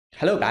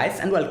Hello guys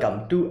and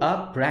welcome to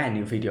a brand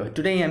new video.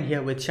 Today I'm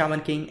here with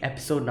Shaman King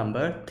episode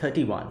number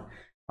 31.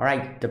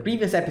 Alright, the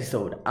previous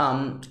episode,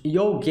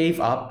 Yo gave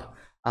up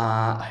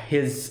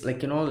his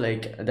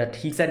that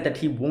he said that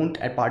he won't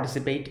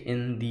participate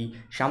in the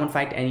Shaman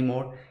fight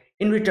anymore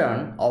in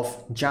return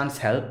of Jan's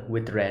help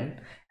with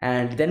Ren.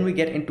 And then we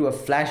get into a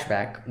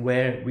flashback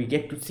where we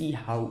get to see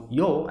how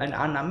Yo and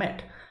Anna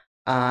met.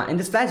 In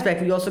this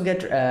flashback we also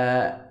get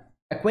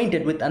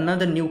acquainted with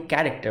another new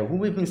character who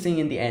we've been seeing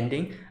in the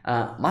ending,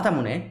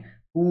 Matamune,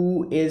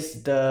 who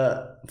is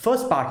the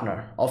first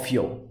partner of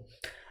Yo.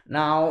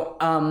 Now,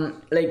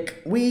 we're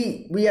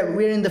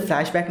in the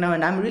flashback now,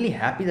 and I'm really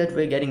happy that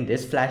we're getting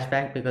this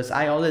flashback because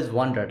I always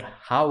wondered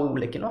how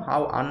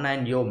how Anna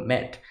and Yo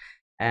met.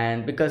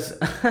 And because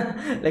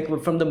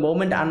from the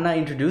moment Anna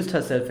introduced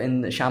herself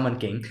in Shaman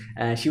King,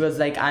 she was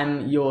like,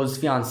 I'm Yo's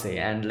fiance,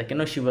 and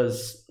she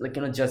was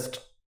just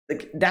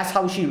that's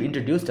how she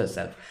introduced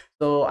herself.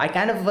 So I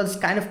was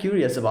kind of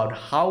curious about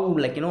how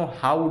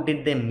how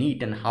did they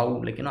meet and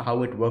how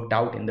how it worked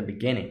out in the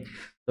beginning.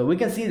 So we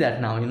can see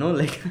that now,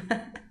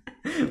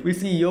 we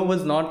see Yo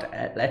was not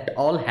at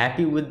all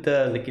happy with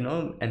the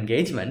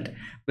engagement,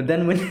 but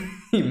then when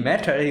he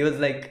met her, he was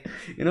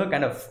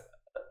kind of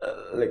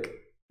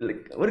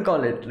what do you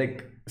call it,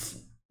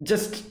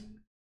 just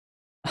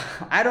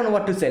I don't know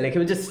what to say. He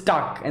was just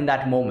stuck in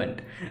that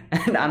moment,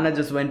 and Anna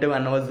just went to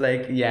and was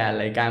like, "Yeah,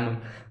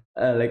 I'm,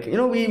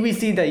 we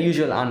see the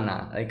usual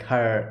Anna,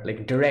 her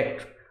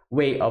direct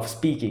way of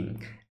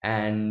speaking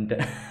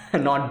and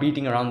not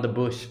beating around the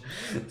bush."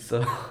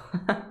 So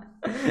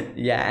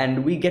yeah,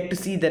 and we get to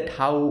see that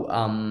how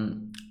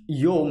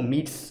Yo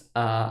meets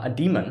a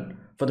demon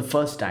for the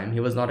first time. He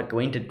was not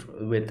acquainted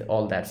with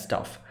all that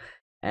stuff,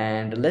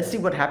 and let's see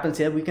what happens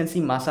here. We can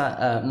see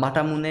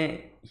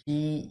Matamune.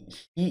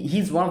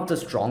 He's one of the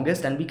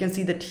strongest, and we can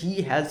see that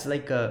he has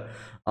a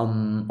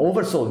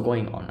oversoul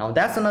going on. Now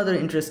that's another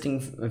interesting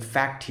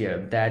fact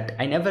here that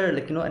I never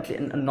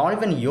not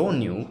even Yo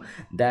knew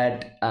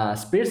that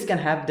spirits can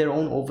have their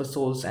own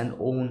oversouls and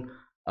own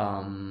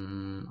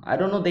I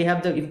don't know they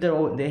have the if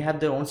they have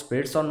their own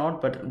spirits or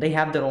not, but they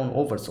have their own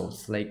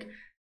oversouls.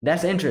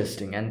 That's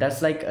interesting, and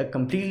that's a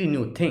completely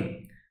new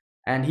thing.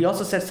 And he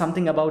also said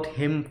something about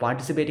him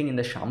participating in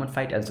the shaman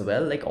fight as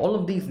well. All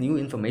of these new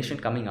information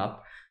coming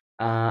up,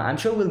 I'm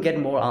sure we'll get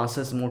more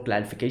answers, more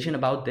clarification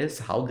about this,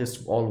 how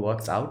this all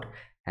works out.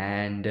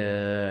 And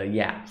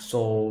yeah,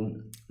 so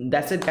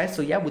that's it guys.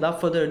 So yeah, without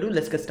further ado,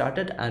 let's get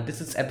started.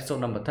 This is episode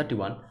number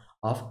 31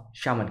 of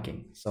Shaman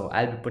King. So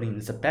I'll be putting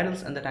the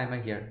subtitles and the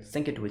timer here.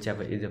 Sync it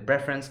whichever is your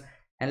preference,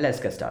 and let's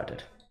get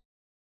started.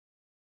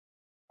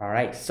 All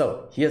right,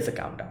 so here's the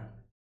countdown.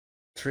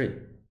 3,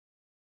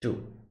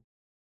 2,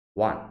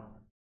 1,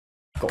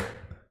 go.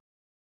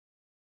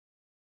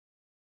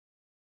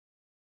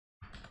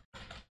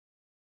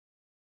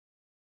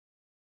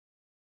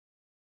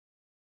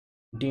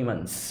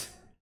 Demons.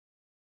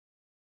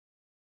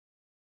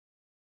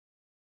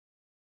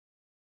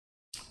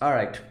 All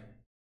right.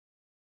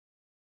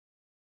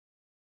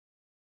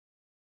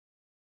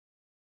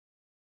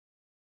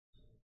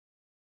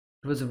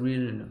 It was a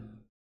real,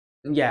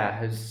 yeah,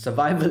 his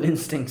survival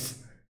instincts.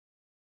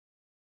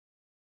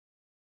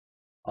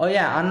 Oh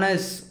yeah, Anna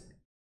is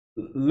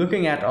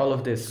looking at all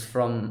of this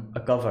from a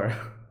cover.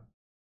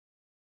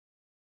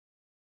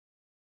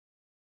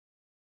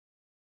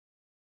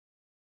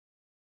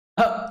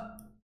 Oh.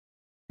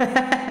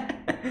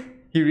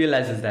 He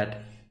realizes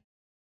that.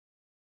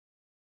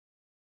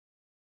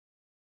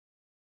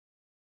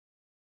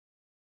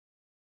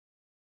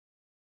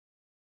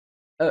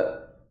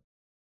 Uh,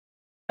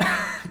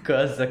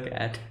 curse the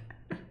cat.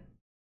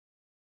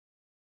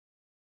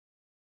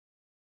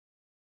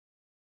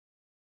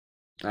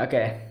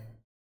 Okay.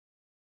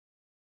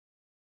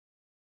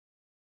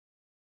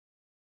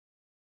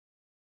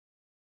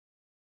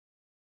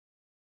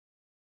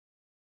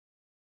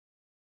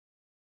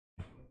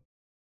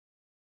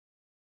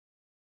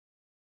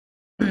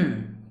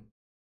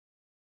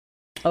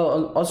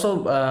 Oh,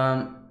 also,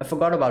 I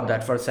forgot about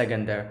that for a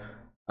second there.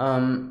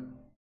 Um,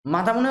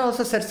 Matamune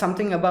also said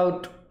something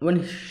about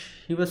when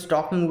he was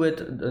talking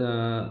with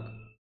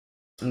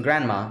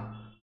grandma.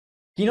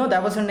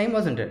 That was her name,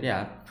 wasn't it?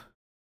 Yeah.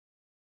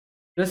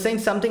 They were saying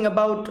something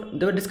about,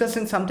 they were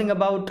discussing something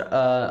about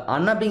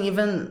Anna being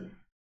even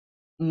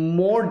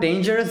more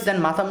dangerous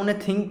than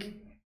Masamune think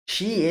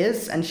she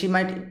is, and she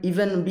might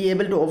even be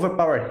able to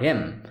overpower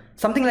him.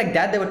 Something like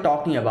that they were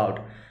talking about.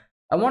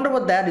 I wonder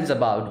what that is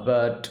about,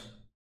 but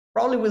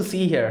probably we'll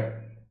see here.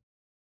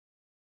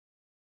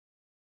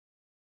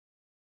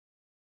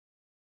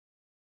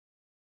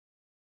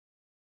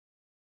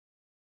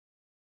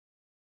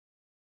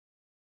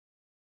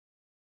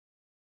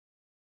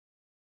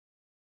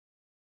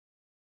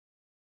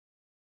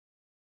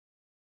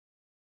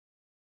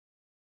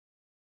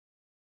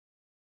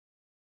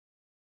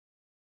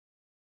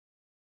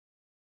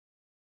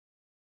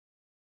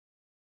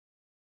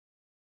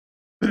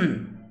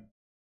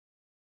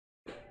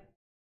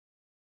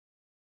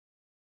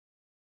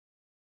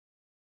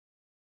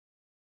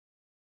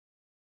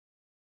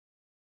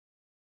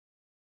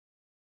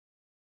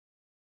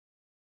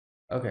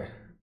 Okay.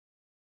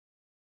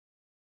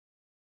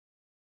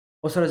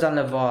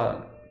 Osoro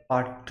War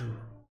Part 2.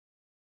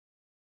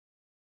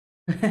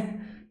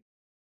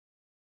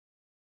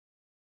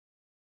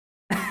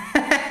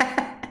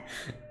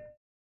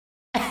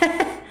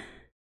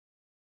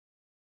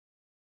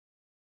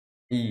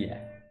 Yeah.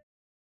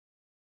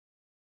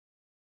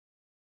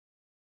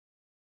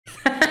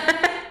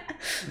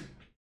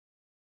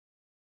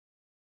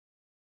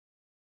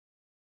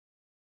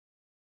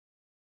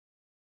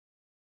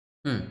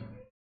 Hmm.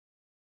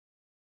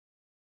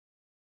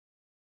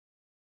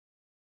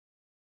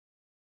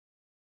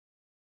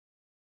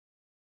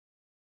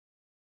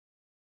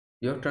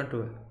 Your turn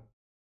to.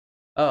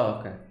 Oh,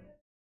 okay.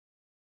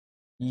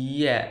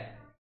 Yeah.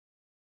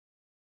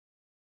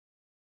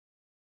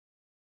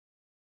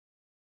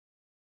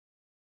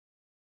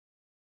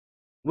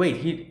 Wait,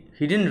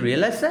 he didn't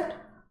realize that?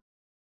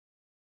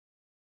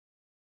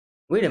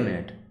 Wait a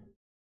minute.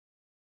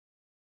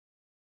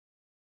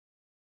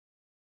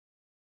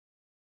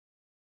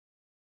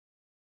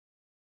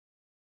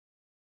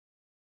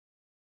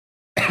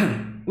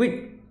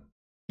 Wait,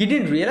 he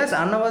didn't realize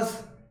Anna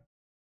was.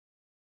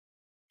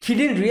 He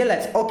didn't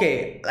realize.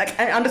 Okay, like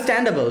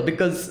understandable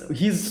because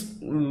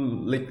he's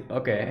like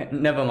okay,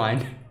 never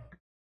mind.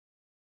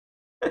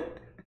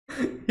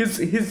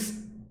 His.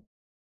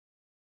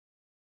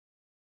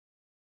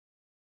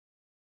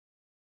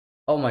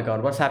 Oh my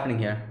God, what's happening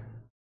here?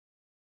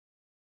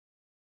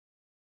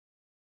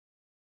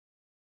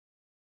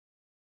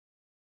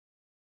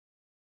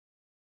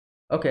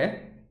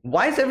 Okay,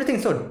 why is everything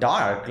so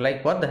dark?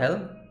 Like what the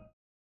hell?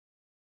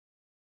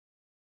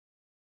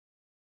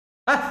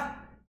 Ah!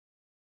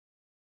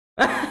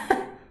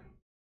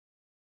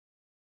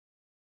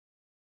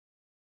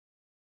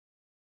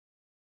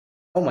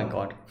 Oh my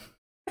God.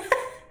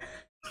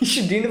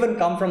 She didn't even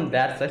come from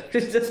that side. She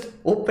just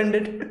opened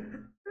it.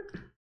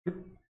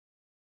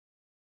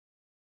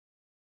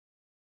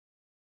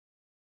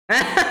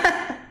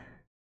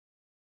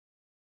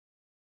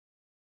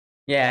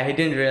 Yeah, he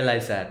didn't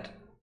realize that.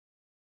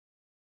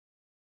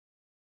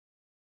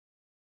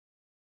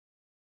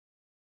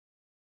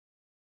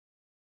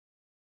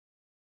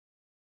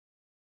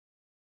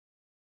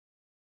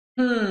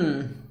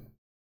 Hmm.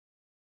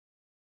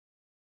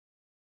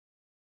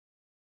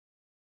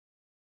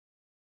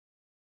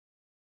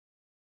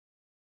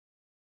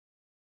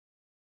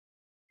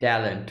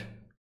 Talent.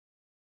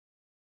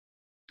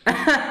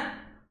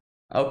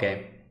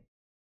 Okay.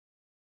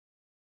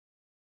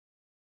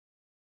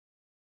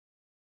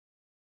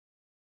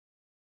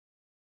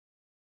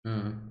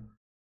 Hmm.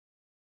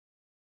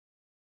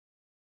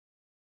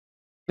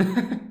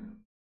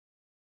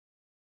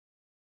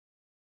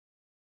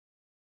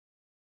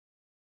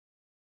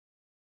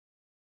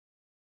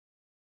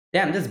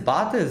 Damn, this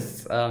bath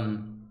is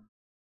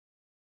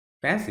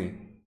fancy.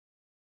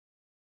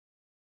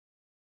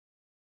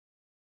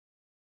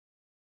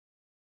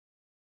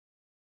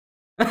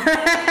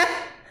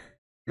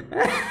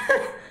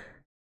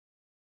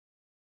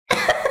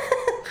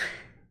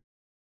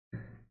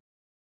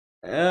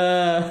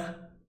 uh,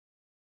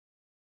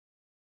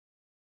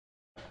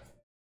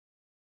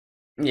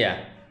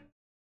 yeah.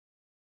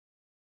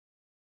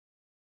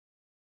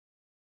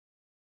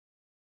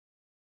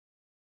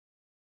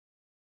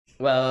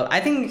 Well, I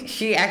think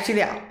she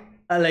actually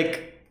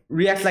like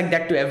reacts like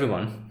that to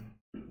everyone.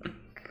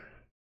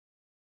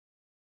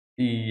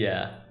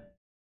 Yeah.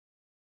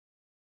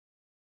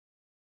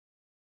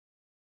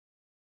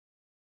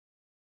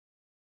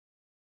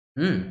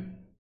 Hmm.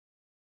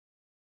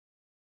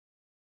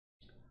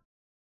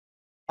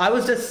 I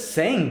was just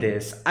saying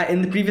this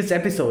in the previous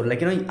episode.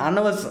 Like,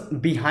 Anna was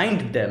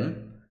behind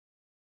them.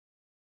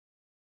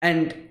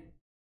 And,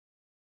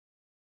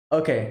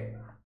 okay.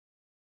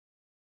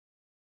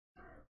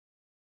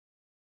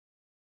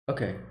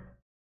 Okay.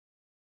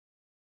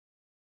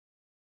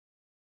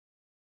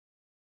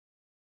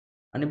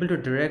 Unable to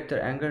direct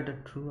their anger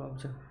the true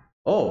object.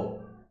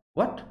 Oh.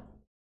 What?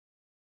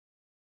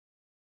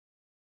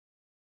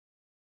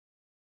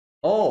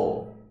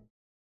 Oh.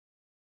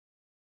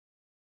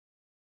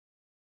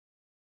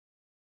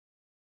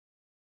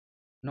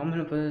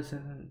 Nominal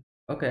person.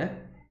 Okay.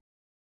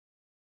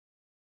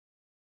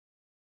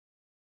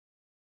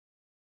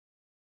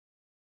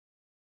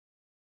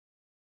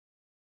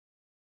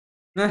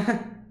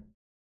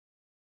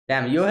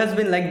 Damn, Yo has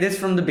been like this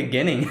from the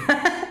beginning.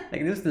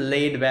 Like this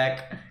laid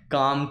back,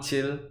 calm,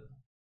 chill.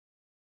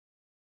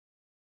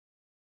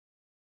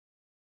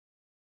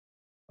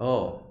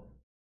 Oh.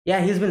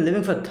 Yeah, he's been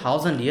living for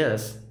 1,000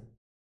 years.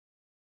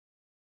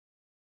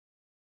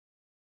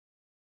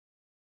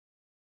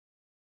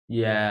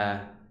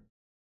 Yeah.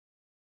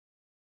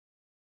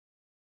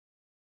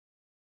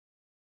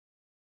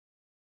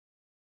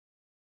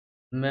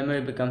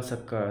 Memory becomes a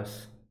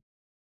curse.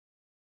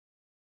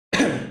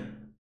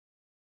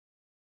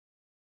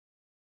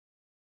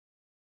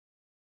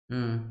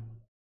 Hmm.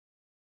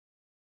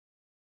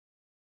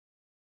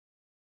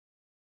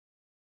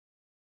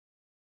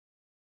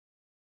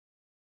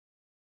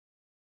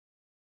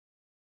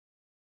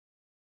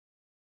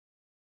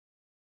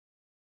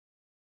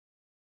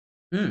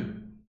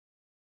 Hmm.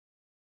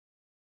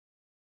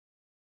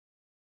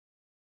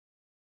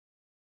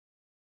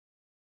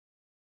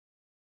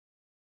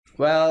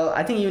 Well,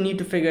 I think you need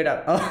to figure it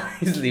out. Oh,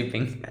 he's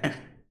sleeping.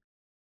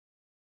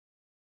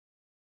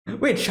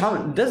 Wait,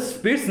 Shaman, does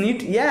spirits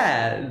need?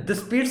 Yeah, the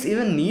spirits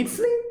even need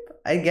sleep?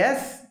 I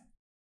guess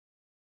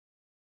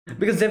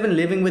because they've been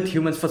living with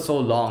humans for so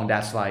long.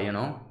 That's why, you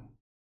know.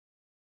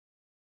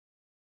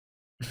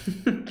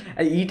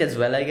 I eat as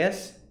well, I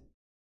guess.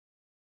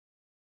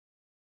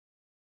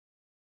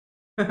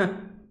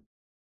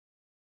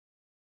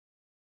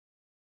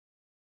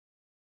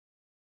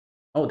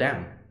 Oh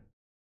damn.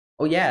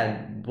 Oh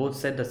yeah, both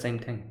said the same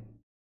thing.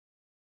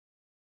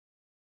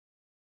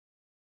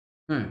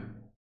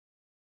 Hmm.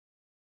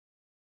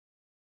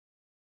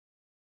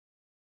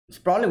 He's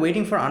probably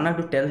waiting for Anna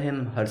to tell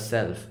him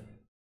herself.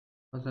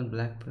 Wasn't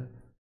Blackbird?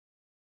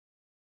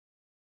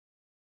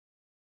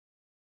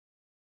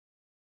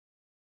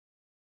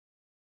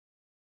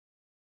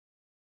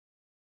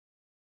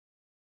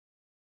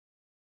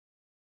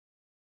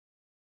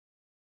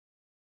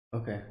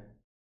 Okay.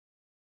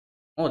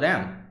 Oh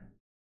damn.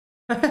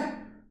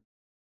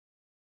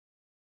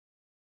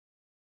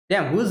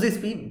 Damn, who's this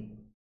people?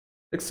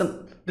 Like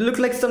some, they look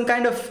like some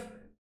kind of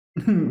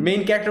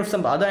main character of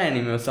some other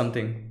anime or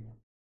something.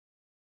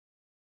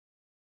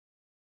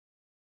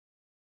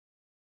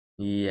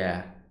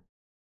 Yeah.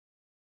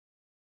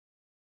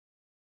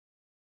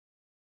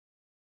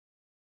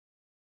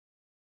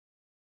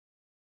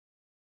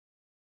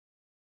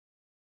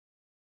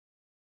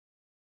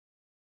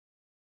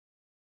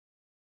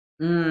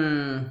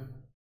 Hmm.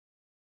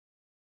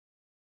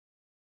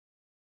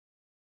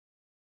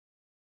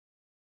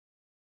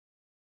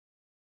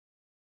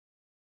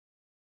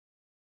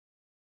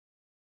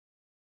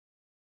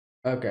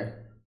 Okay.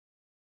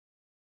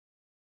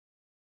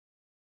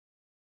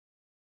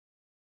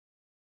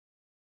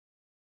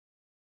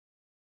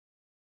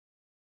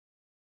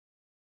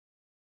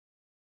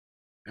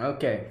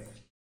 Okay.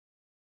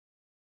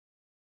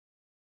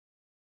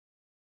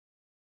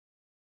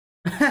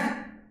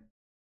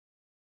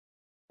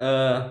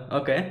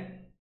 Okay.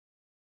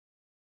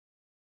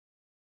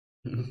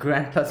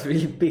 Grandpa's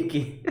really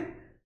picky.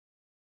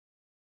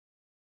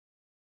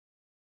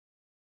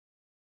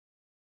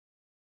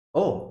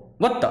 Oh,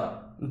 what the?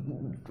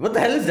 What the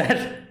hell is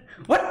that?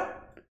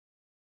 What?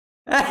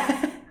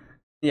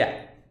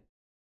 Yeah.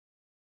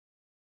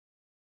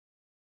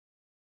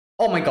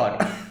 Oh my god.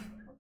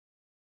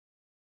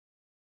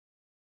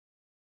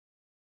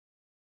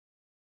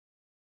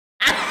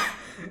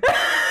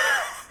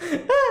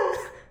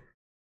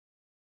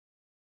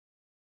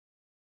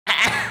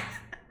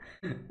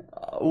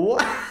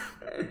 What?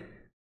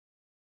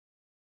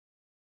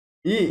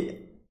 He,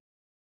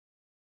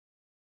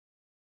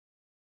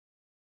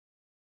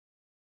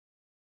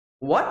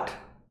 what?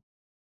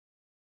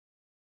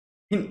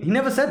 He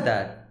never said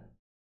that.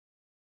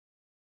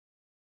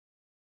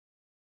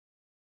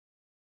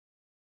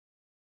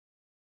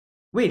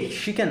 Wait,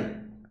 she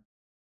can.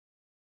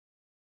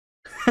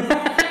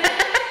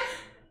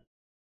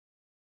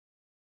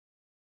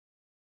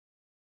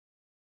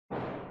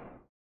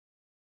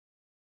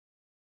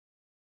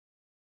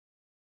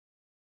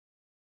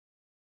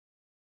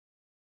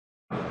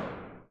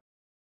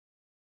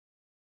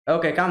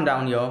 Okay, calm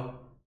down, yo.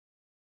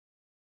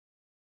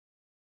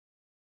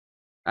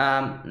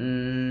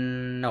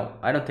 No,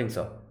 I don't think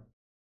so.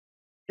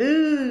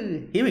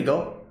 Ooh, here we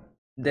go.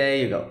 There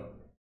you go.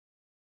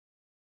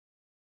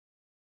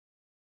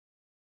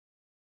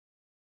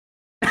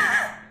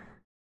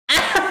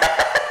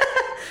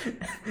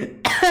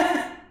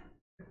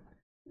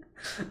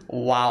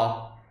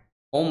 Wow.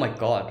 Oh my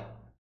god.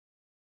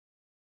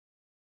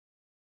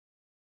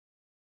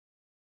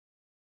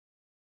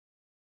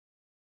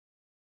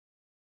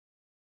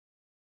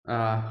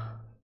 Uh,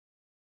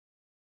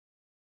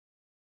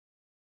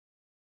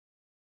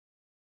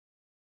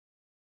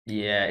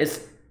 yeah,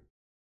 it's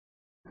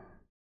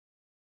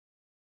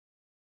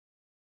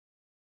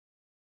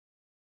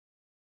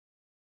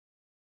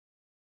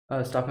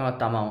talking about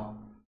Tamao.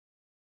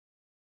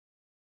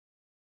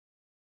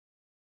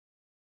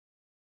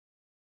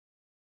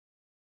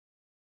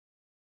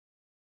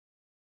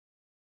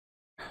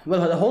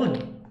 Well, the whole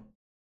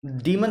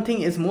demon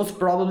thing is most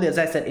probably, as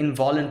I said,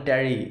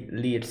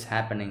 involuntarily it's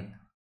happening.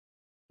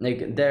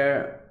 Like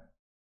they're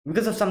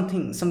because of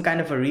something, some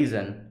kind of a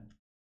reason.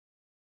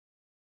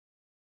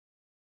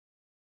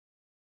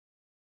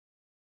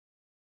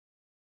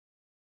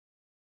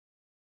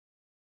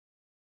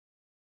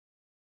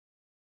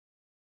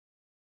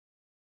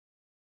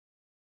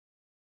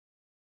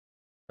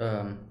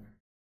 Um,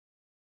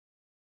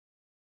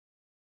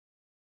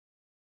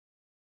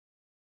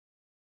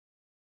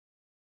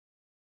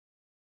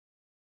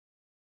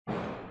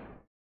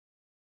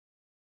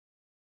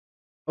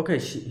 okay,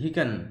 he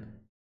can.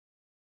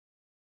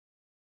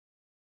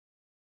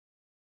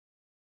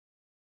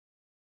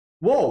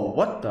 Whoa,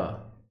 what the?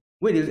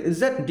 Wait, is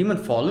that demon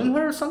following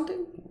her or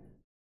something?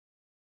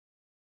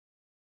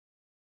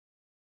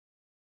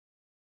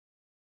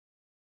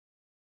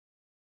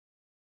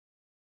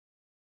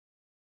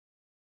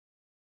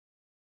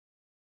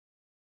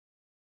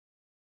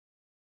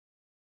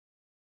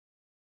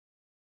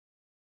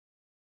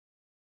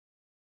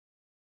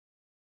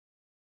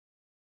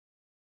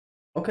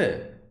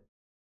 Okay.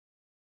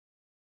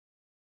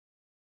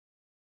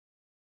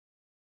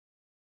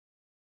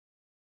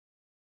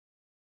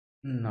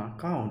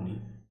 Nakaoni.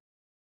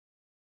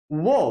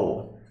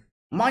 Whoa.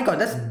 My god,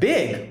 that's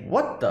big.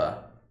 What the?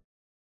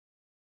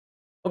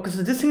 Okay,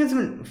 so this thing has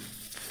been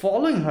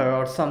following her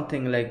or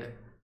something, like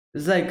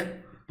it's like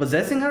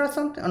possessing her or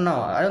something. Oh,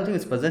 no, I don't think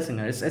it's possessing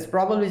her. It's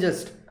probably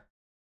just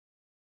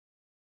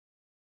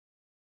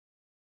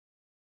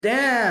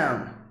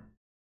damn.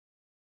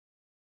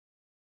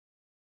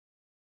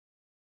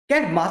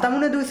 Can't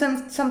Matamune do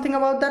something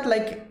about that?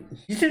 Like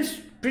he seems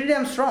pretty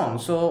damn strong.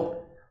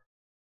 So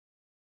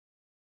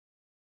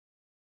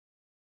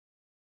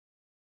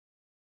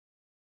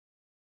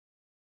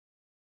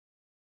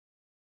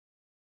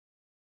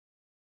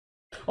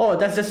oh,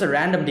 that's just a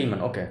random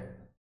demon. Okay.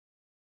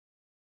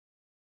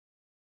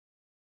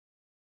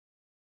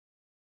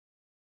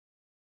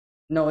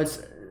 No, it's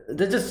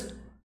they're just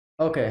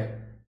okay.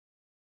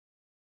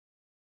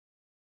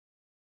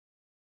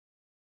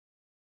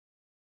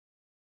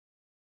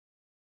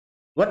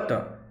 What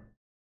the?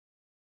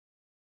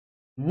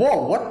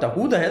 Whoa! What the?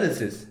 Who the hell is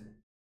this?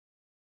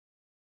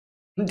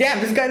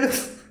 Damn, this guy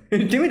looks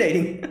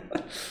intimidating.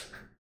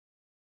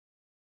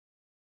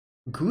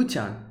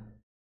 Guchan.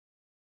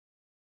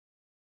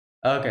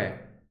 Okay.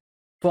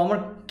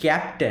 Former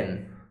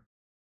captain.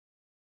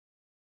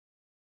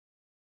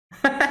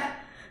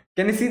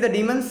 Can you see the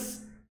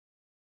demons?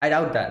 I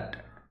doubt that.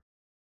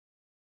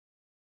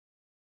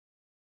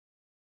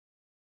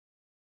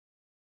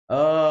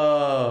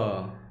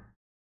 Oh.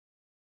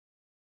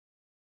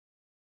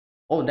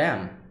 Oh,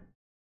 damn.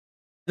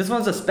 This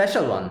one's a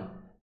special one.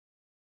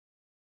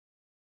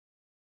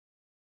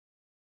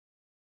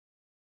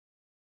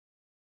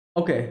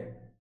 Okay.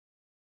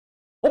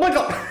 Oh my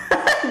god.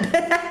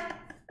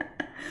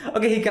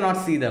 Okay, he cannot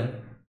see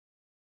them.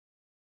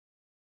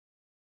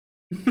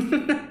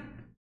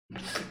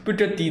 Put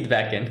your teeth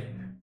back in.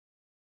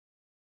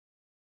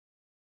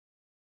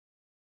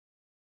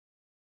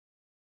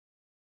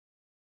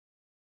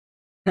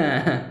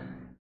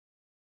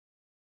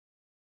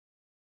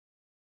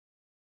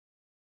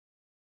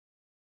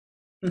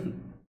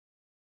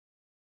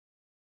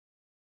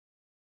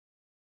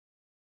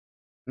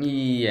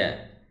 Yeah.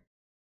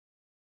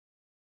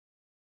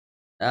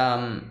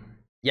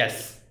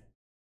 Yes.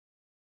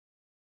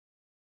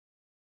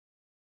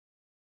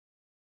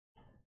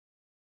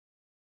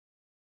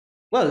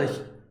 Well,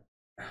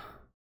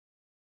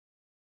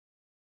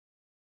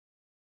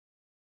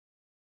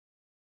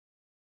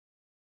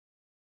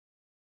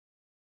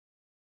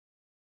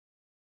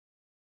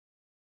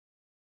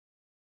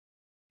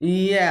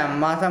 yeah,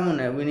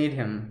 Masamune, we need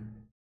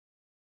him.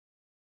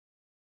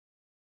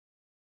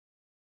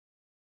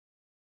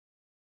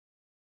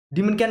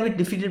 Demon can be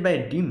defeated by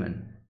a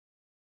demon.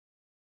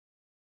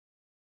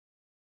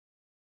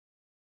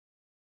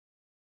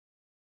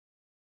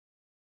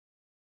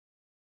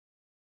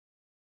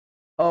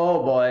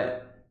 Oh boy.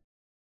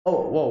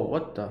 Oh, whoa,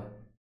 what the?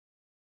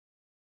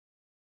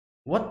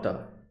 What the?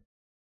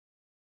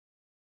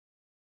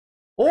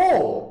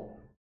 Oh!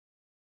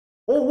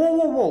 Oh, whoa,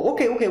 whoa, whoa.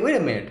 Okay, okay, wait a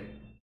minute.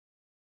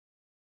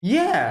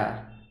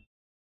 Yeah.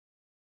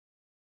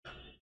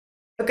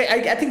 Okay,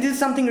 I think this is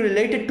something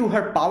related to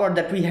her power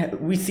that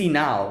we see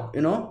now,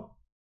 you know?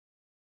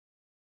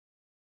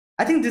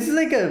 I think this is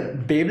like a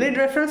Beyblade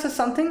reference or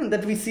something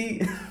that we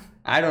see.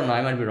 I don't know,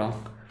 I might be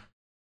wrong.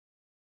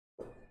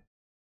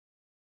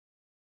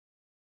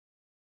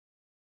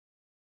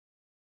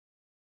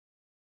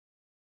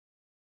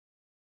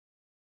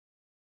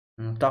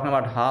 Talking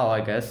about how,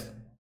 I guess.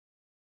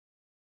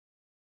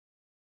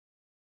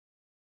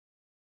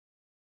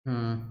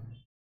 Hmm.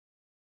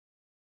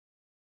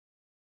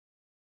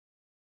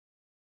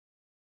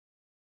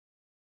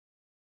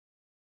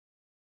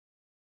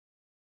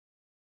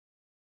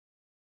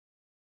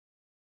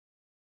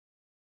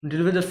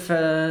 Deal with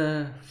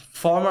the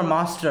former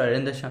master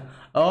in the show.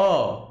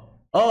 Oh.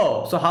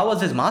 Oh, so how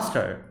was his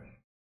master?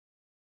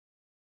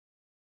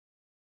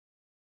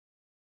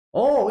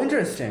 Oh,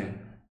 interesting.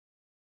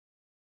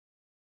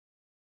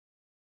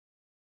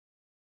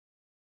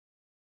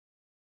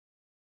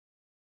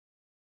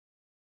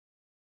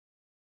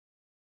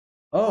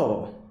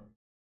 Oh.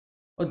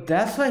 Oh,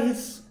 that's why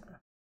he's.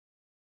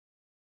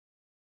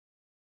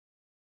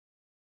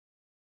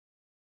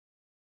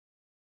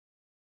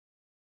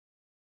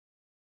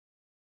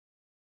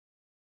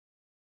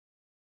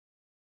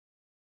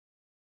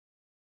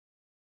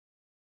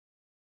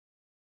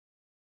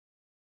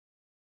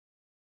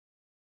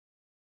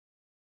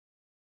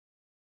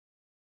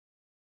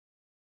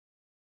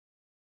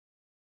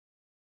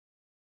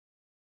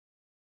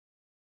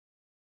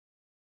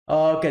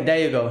 Oh, okay, there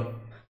you go.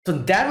 So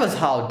that was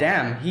how,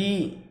 damn,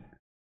 he.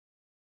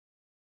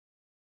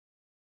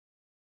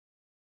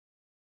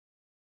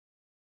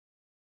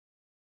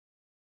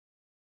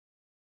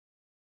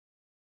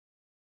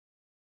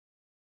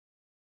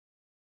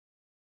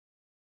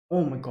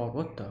 Oh my god,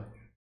 what the?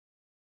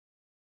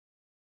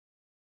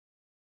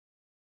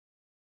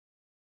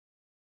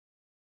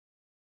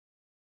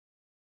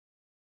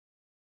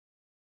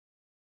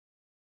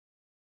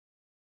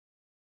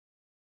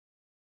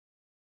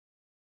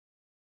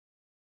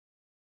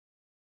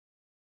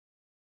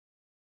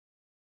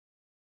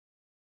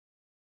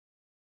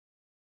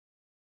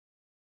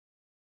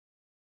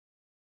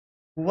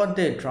 What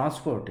they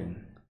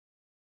transporting?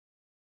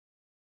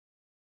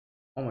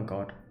 Oh my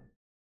god.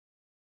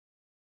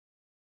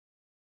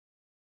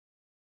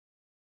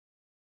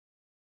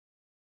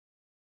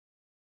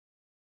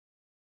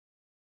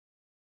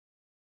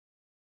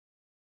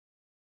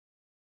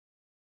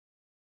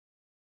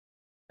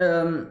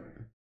 Um.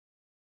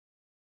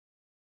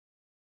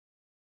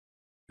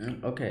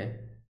 Okay.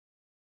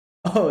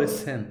 Oh,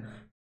 it's him.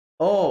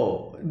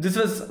 Oh, this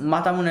was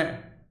Matamune.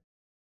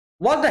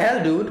 What the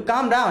hell, dude?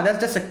 Calm down. That's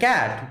just a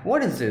cat.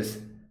 What is this?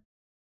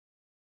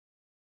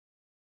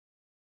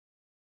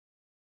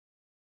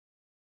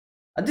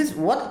 This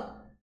what?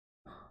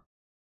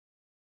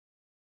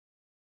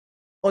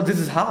 Oh, this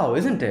is how,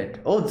 isn't it?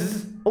 Oh, this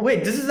is. Oh,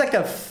 wait. This is like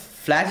a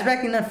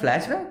flashback in a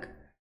flashback.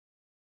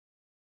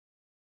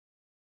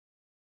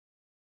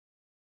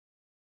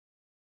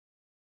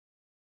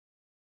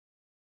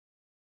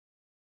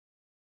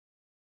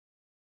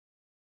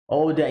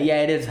 Oh,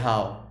 yeah, it is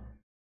how.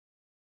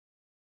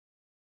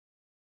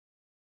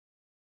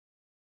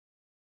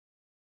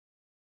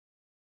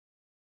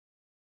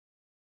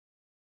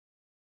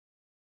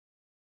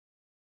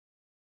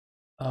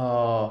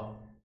 Oh,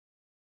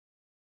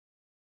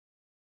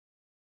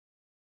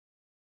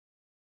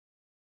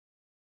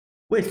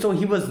 wait. So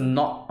he was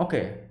not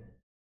okay.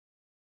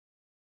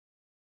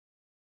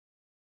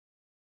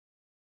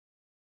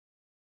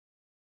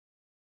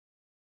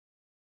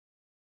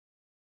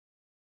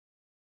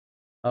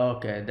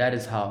 Okay, that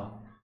is how.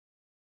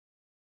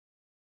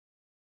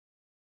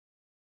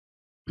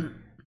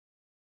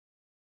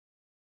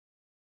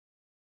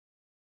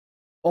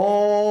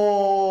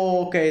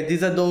 Oh, okay.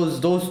 These are those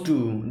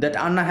two that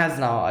Anna has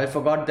now. I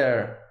forgot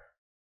their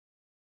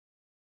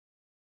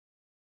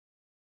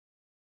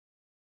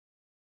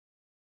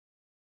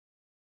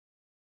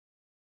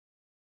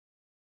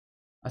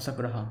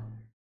Asakura.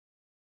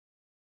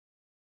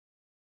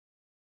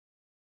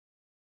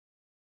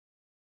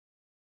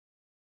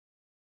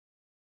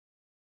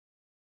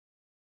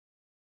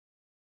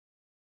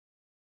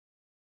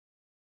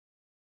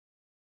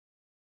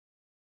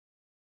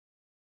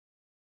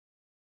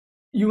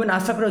 You and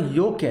Asakura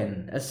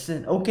Yoken.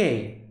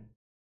 Okay.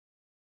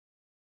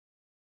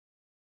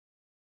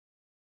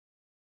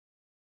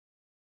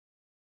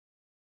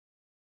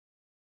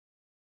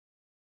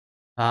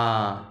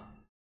 Ah,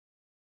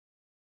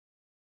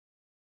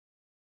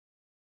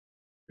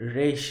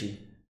 Reishi.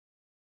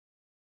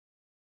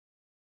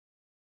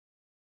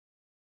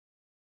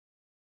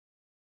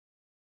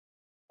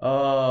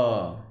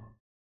 Oh,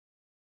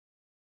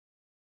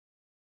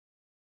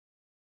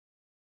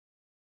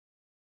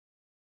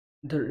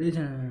 the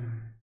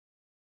reason.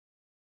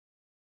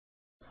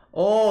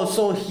 Oh,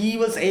 so he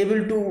was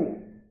able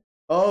to.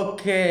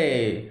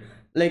 Okay.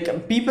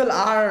 Like people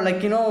are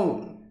like,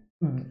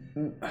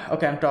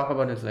 okay, I'm talk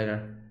about this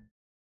later.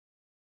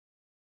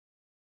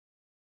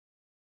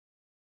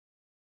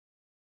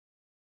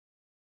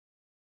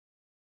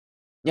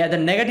 Yeah, the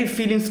negative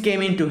feelings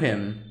came into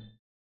him.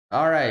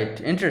 All right,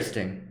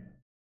 interesting.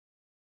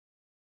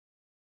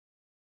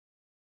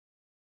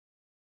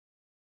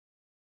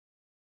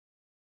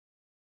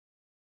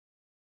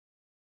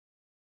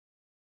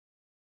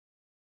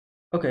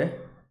 Okay.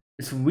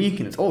 It's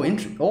weakness. Oh,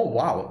 oh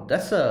wow.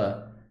 That's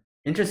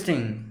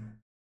interesting.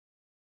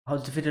 How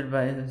it's defeated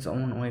by his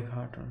own weak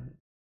heart.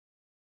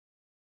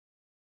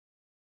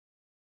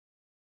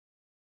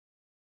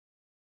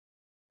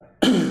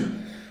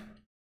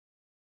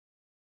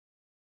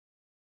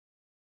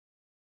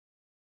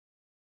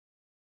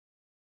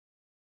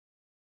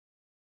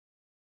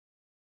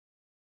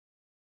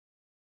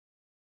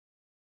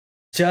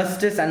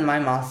 Justice and my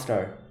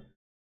master.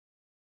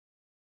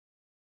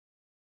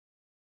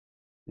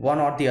 One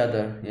or the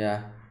other.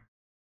 Yeah.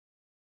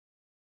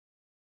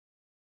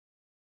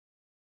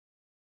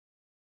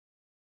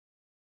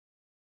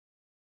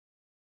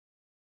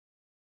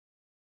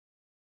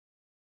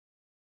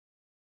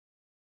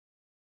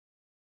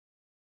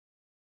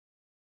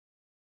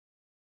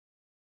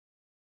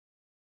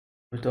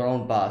 With her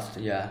own past.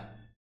 Yeah.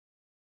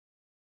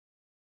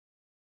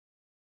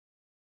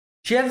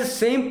 She has the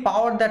same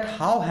power that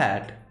How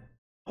had.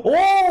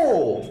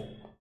 Oh!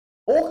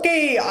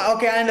 Okay,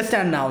 okay, I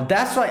understand now.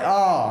 That's why.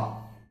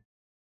 Ah,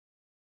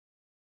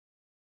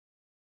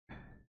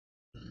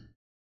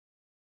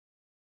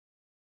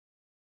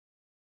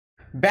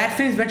 bad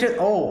things better.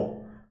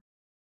 Oh,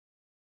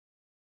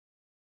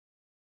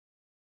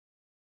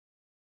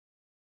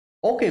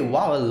 okay.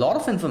 Wow, a lot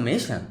of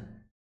information.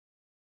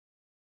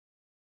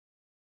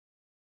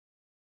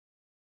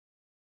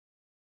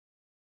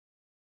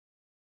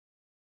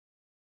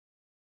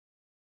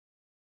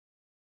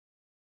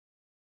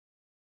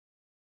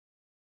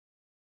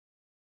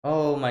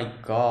 Oh my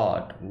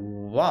God.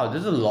 Wow,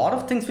 there's a lot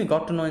of things we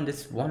got to know in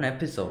this one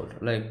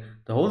episode. Like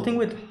the whole thing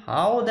with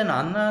how then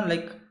Anna.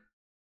 Like,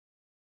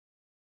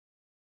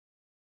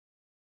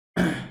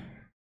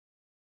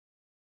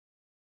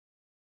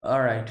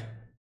 all right.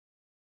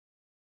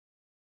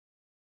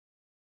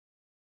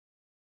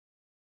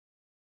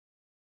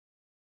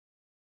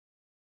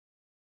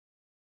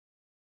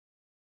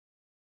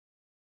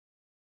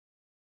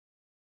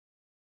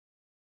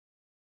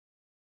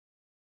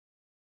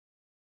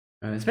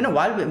 It's been a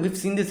while we've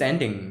seen this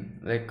ending.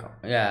 Like,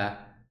 yeah,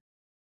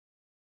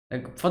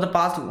 like for the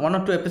past 1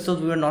 or 2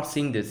 episodes, we were not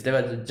seeing this. They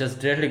were just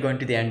directly going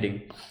to the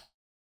ending.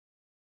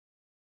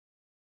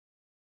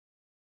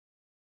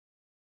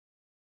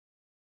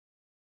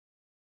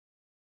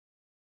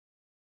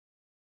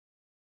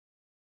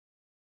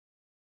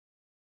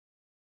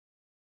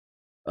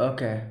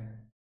 Okay.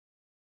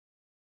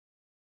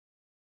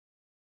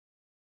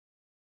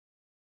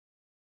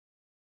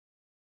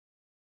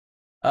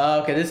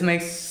 Okay, this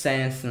makes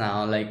sense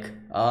now. Like,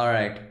 all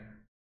right.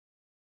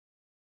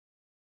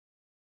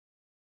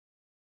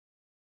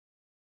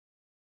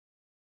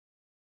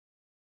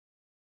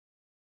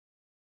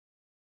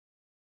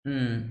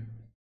 Hmm.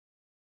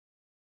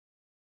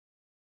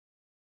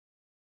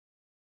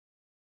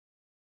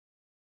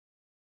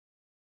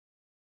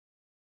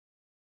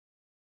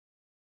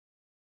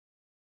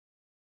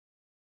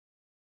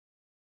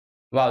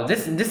 Wow,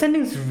 this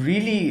ending is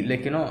really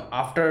like,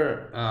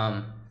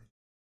 after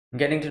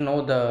getting to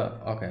know the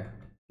okay,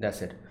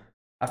 that's it.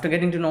 After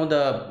getting to know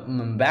the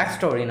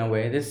backstory in a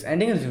way, this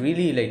ending is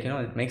really like,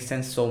 it makes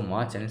sense so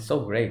much, and it's so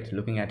great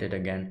looking at it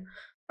again.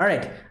 All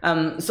right.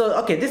 So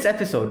okay, this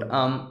episode,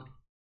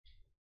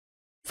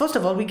 first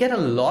of all, we get a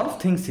lot of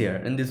things here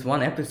in this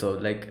one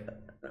episode. Like,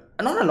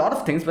 not a lot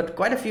of things, but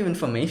quite a few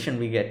information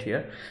we get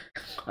here.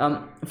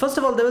 First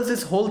of all, there was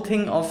this whole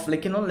thing of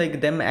like,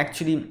 like them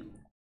actually,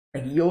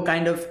 like you're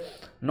kind of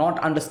not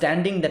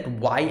understanding that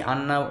why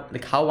Anna,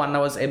 like how Anna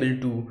was able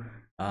to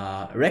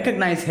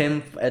recognize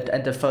him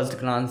at the first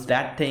glance,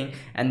 that thing,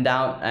 and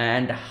down,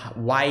 and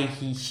why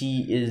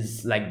she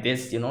is like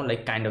this,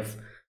 like kind of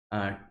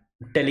uh,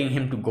 telling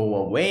him to go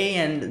away,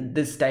 and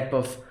this type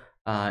of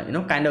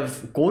kind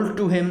of cold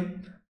to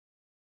him.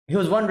 He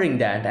was wondering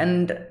that,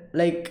 and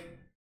like,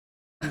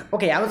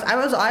 okay,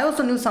 I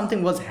also knew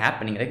something was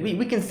happening. Like,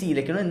 we can see,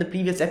 like, in the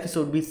previous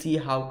episode we see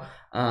how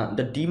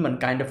the demon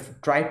kind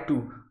of tried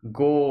to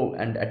go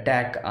and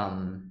attack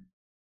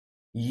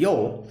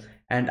Yo,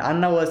 and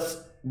Anna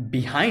was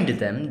behind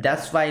them.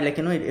 That's why, like,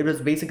 it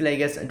was basically, I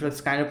guess it was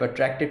kind of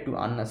attracted to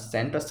Anna's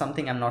scent or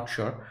something, I'm not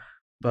sure,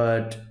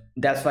 but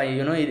that's why,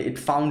 it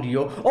found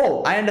Yo.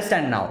 Oh, I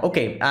understand now.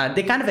 Okay,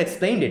 they kind of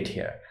explained it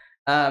here.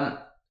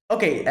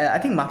 Okay, I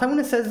think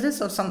Matamune says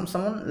this, or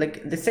someone,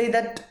 like, they say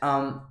that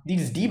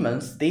these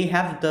demons, they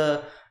have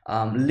the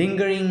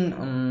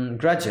lingering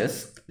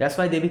grudges. That's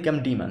why they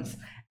become demons,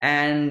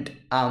 and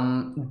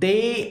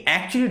they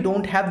actually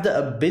don't have the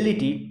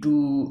ability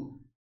to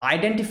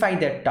identify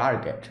their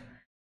target.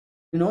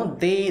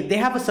 They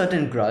have a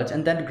certain grudge,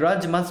 and that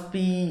grudge must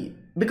be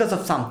because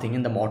of something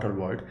in the mortal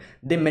world.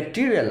 They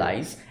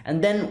materialize,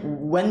 and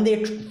then when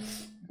they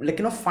like,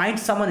 find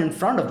someone in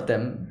front of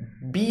them,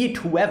 be it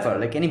whoever,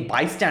 like any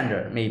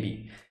bystander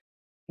maybe,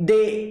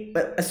 they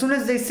as soon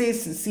as they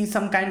see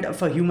some kind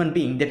of a human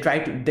being, they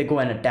go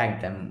and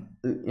attack them.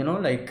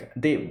 Like,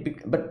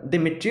 but they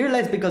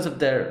materialize because of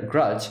their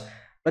grudge,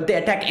 but they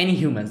attack any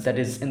humans that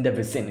is in their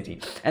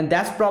vicinity. And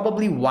that's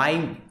probably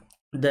why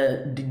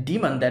the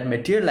demon that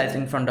materialized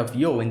in front of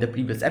Yo in the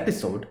previous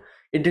episode,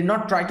 it did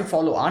not try to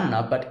follow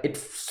Anna, but it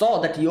saw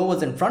that Yo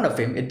was in front of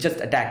him, it just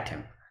attacked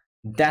him.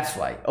 That's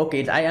why.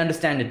 Okay, I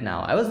understand it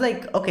now. I was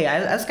like, okay,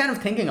 I was kind of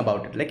thinking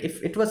about it, like,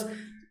 if it was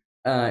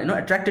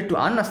attracted to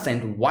Anna's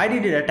scent, why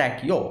did it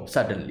attack Yo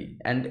suddenly?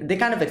 And they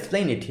kind of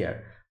explain it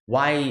here,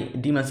 why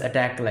demons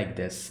attack like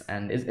this,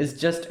 and it's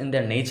just in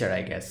their nature,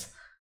 I guess.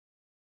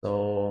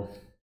 So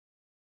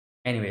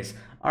anyways,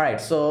 all right,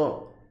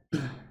 so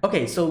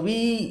okay, so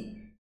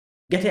we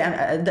get it.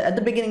 And at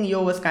the beginning,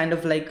 Yo was kind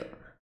of like,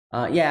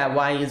 yeah,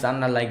 why is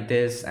Anna like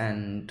this,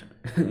 and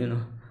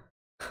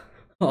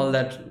all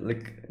that,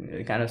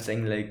 like, kind of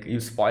saying like you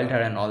spoiled her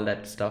and all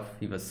that stuff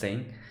he was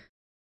saying.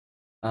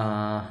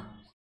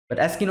 But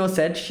as Kino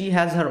said, she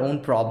has her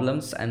own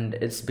problems, and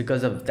it's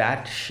because of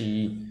that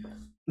she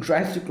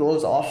tries to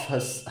close off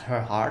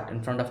her heart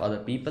in front of other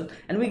people,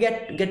 and we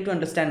get to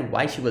understand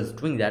why she was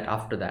doing that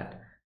after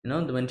that.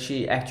 When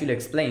she actually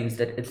explains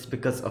that it's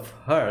because of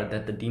her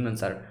that the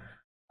demons are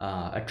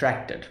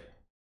attracted.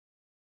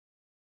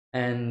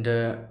 And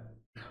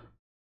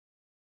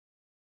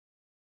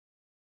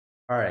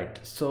all right,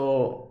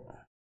 so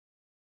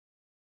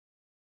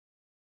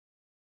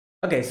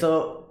okay,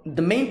 so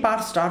the main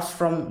part starts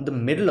from the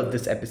middle of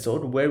this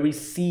episode, where we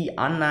see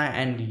Anna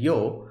and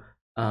Yo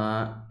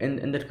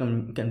in that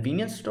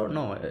convenience store,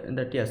 no, in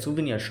that, yeah,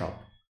 souvenir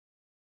shop.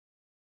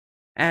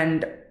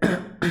 And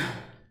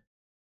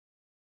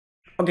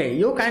okay,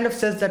 Yo kind of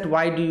says that,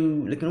 why do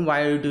you, like,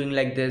 why are you doing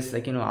like this,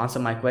 like, answer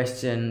my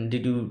question.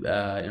 Did you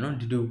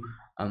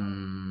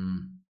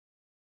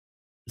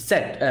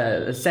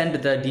send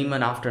the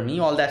demon after me,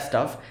 all that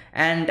stuff.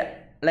 And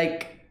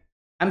like,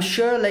 I'm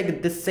sure,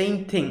 like, the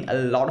same thing a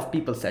lot of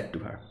people said to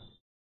her,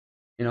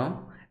 and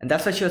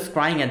that's why she was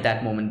crying at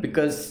that moment.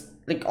 Because,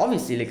 like,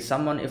 obviously, like, if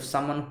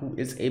someone who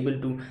is able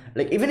to,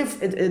 like, even if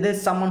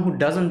there's someone who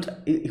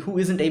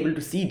isn't able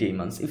to see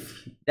demons,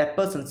 if that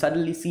person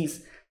suddenly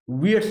sees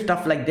weird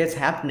stuff like this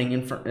happening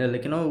in front,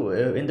 like,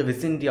 in the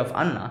vicinity of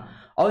Anna,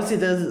 obviously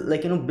there's,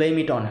 like, blame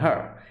it on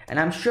her. and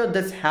I'm sure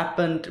this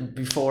happened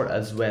before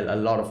as well a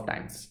lot of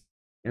times.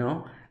 You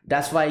know,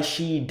 that's why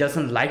she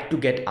doesn't like to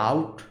get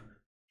out.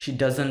 She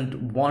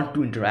doesn't want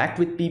to interact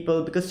with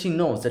people because she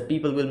knows that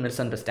people will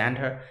misunderstand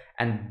her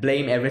and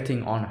blame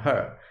everything on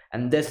her.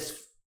 And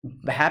this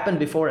happened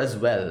before as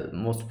well,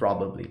 most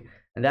probably.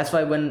 And that's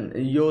why when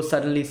Yo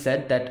suddenly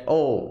said that,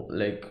 oh,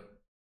 like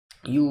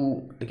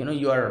you, like, you know,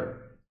 you are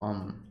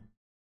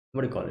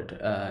what do you call it,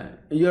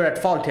 you're at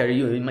fault here,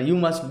 you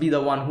must be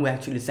the one who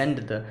actually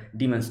sent the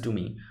demons to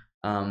me.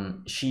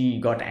 She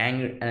got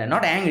angry,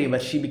 not angry,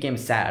 but she became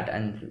sad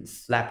and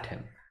slapped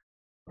him.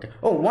 Okay.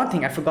 Oh, one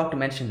thing I forgot to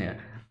mention here.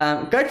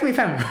 Correct me if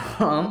I'm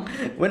wrong.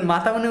 When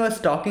Matamune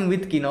was talking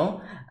with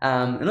Kino,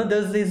 you know,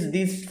 there's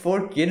these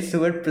four kids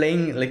who were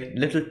playing like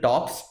little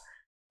tops.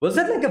 Was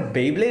that like a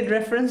Beyblade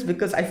reference?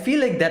 Because I feel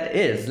like that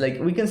is, like,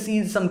 we can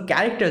see some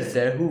characters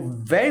there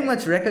who very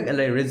much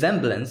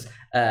resembles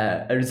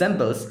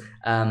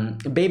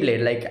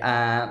Beyblade, like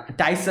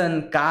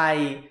Tyson,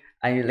 Kai.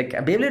 I like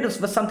Beyblade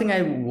was something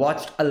I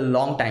watched a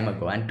long time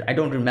ago, and I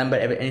don't remember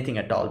anything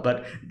at all.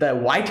 But the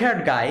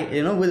white-haired guy,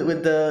 you know,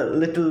 with the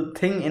little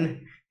thing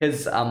in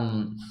his what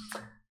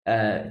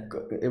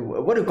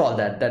do you call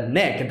that? The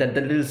neck, the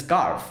little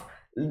scarf.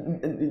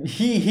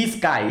 He's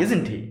Kai,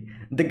 isn't he?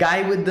 The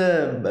guy with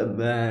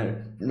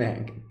the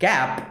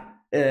cap,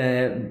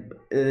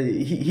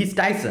 he's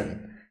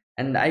Tyson.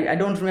 And I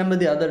don't remember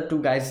the other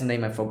two guys'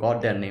 name. I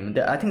forgot their name.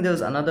 I think there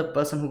was another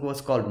person who was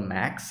called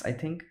Max, I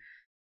think.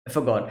 I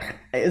forgot.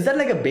 Is that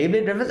like a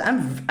Beyblade reference?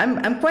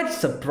 I'm quite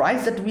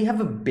surprised that we have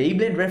a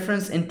Beyblade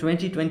reference in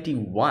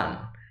 2021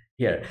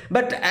 here.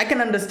 But I can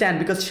understand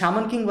because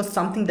Shaman King was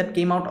something that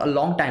came out a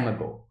long time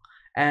ago.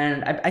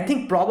 And I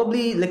think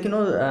probably, like, you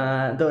know,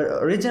 the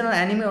original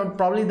anime or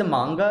probably the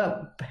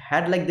manga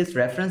had like this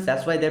reference.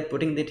 That's why they're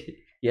putting it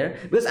here,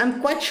 because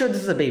I'm quite sure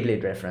this is a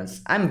Beyblade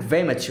reference. I'm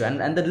very much sure.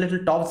 And the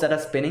little tops that are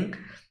spinning,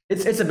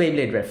 it's a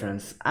Beyblade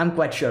reference. I'm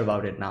quite sure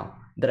about it now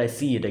that I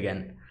see it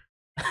again.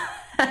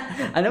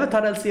 I never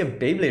thought I'll see a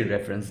Beyblade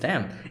reference.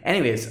 Damn.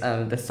 Anyways,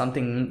 there's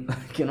something,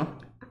 you know,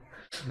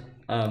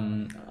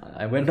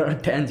 I went on a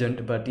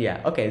tangent, but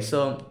yeah. Okay,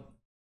 so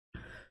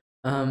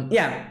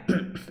yeah.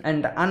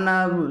 And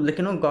Anna, like,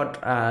 you know, got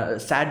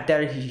sat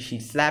there. She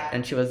slapped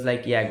and she was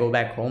like, yeah, go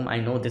back home. I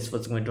know this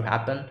was going to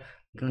happen.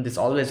 You know, this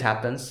always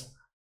happens.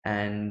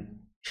 And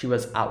she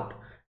was out.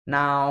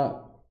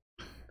 Now,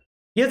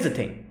 here's the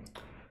thing.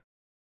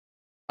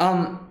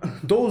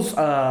 Those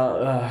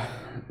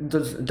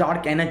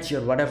dark energy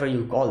or whatever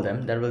you call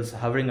them that was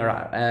hovering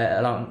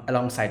around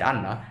alongside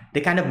Anna, they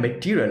kind of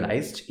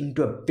materialized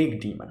into a big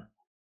demon.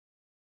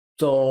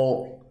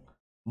 So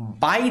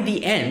by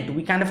the end,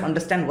 we kind of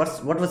understand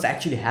what was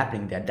actually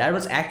happening there. That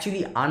was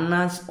actually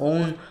Anna's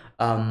own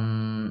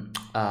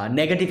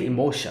negative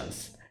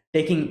emotions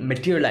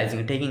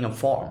materializing, taking a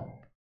form.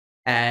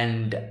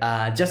 And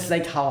just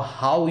like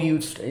how you,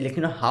 like,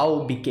 you know,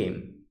 how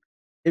became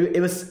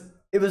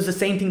it was the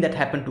same thing that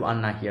happened to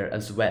Anna here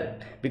as well,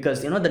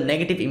 because, you know, the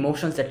negative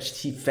emotions that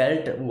she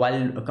felt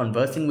while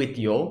conversing with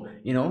Yo,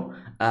 you know,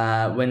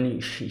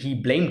 when he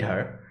blamed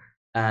her,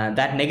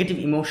 that negative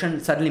emotion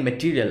suddenly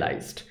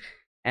materialized,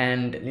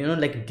 and, you know,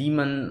 like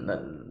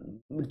demon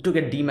took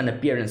a demon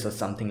appearance or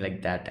something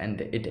like that,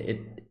 and it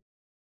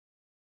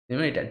you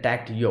know, it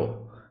attacked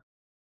Yo.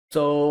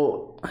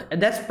 So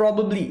that's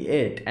probably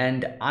it.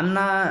 And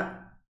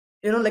Anna,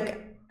 you know, like,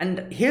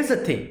 and here's the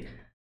thing,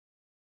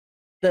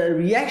 the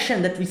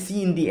reaction that we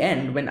see in the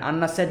end when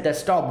Anna said that,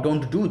 stop,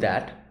 don't do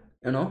that,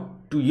 you know,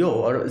 to Yo,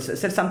 or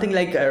said something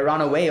like run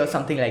away or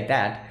something like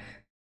that,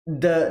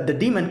 the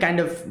demon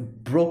kind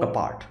of broke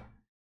apart.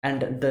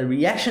 And the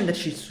reaction that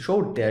she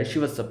showed there, she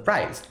was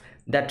surprised.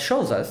 That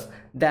shows us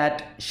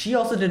that she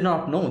also did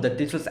not know that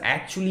this was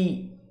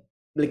actually,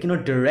 like, you know,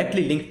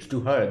 directly linked to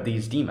her,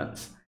 these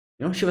demons.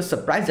 You know, she was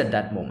surprised at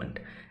that moment.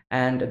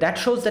 And that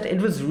shows that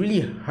it was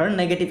really her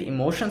negative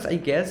emotions, I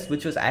guess,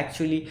 which was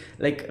actually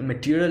like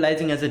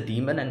materializing as a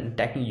demon and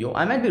attacking Yo.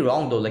 I might be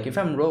wrong though, like if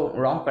I'm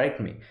wrong, correct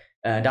me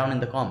down in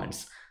the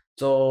comments.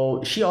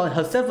 So she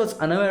herself was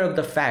unaware of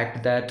the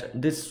fact that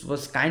this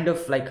was kind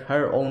of like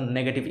her own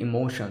negative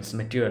emotions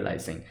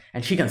materializing,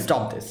 and she can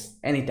stop this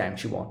anytime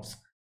she wants.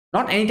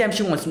 Not anytime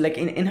she wants, like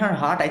in her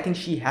heart, I think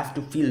she has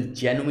to feel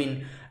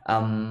genuine,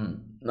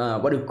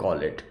 what do you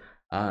call it,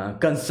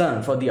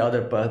 concern for the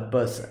other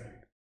person.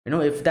 You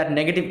know, if that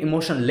negative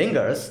emotion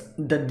lingers,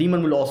 the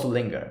demon will also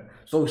linger.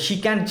 So she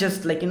can't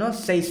just, like, you know,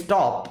 say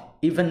stop,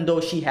 even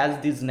though she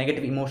has these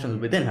negative emotions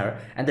within her,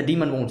 and the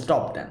demon won't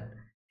stop them.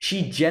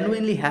 She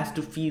genuinely has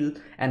to feel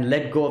and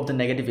let go of the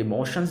negative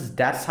emotions.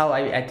 That's how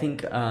I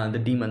think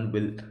the demon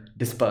will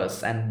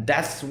disperse. And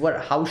that's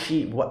how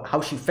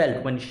she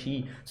felt when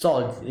she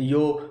saw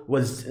Yo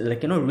was,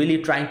 like, you know, really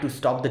trying to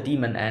stop the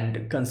demon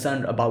and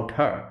concerned about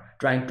her,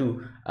 trying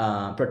to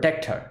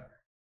protect her.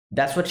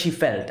 That's what she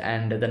felt,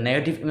 and the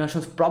negative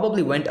emotions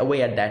probably went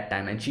away at that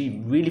time, and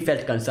she really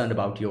felt concerned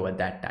about Yo at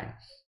that time.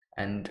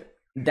 And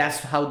that's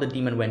how the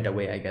demon went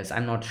away, I guess.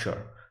 I'm not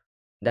sure.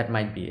 That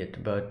might be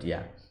it, but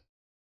yeah.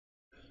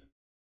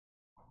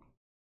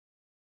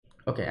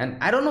 Okay, and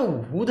I don't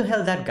know who the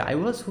hell that guy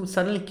was who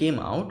suddenly came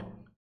out.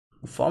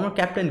 Former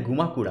Captain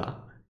Gumakura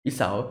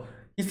Isao.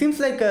 He seems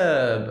like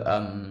a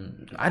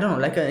I don't know,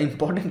 like an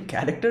important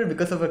character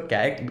because of a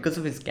character, because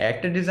of his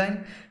character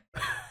design.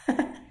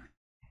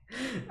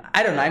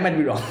 I don't know. I might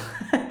be wrong.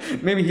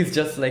 Maybe he's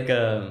just like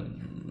a,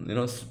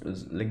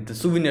 like the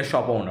souvenir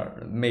shop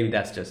owner. Maybe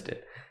that's just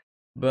it.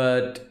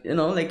 But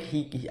like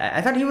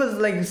I thought he was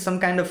like some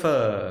kind of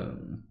a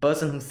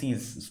person who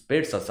sees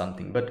spirits or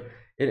something. But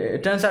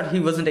it turns out he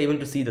wasn't able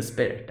to see the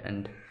spirit,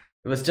 and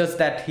it was just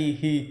that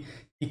he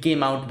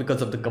came out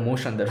because of the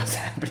commotion that was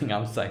happening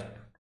outside.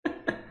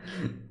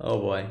 Oh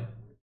boy.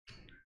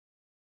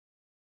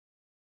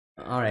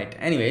 All right.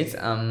 Anyways,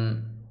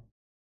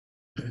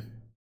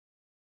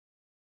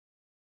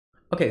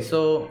 okay.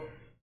 So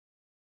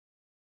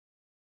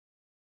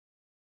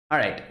all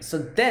right. So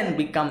then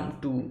we come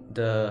to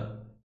the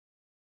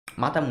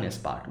Matamune's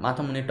part.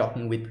 Matamune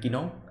talking with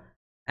Kino,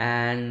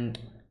 and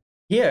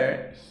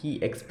here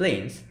he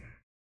explains,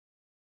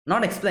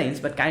 not explains,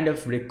 but kind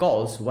of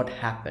recalls what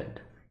happened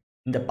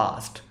in the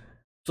past.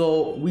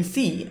 So we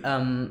see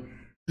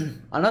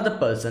another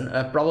person,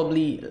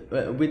 probably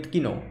with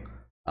Kino,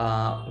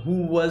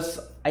 who was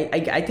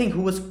I think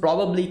who was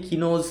probably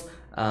Kino's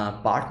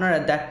partner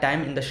at that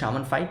time in the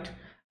shaman fight.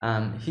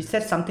 He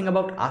said something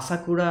about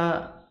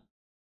Asakura.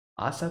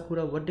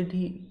 Asakura, what did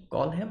he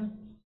call him?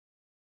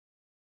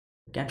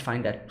 Can't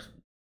find that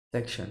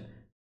section.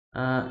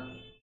 uh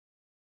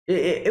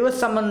it was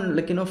someone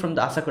like from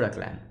the Asakura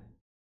clan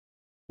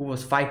who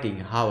was fighting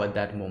How at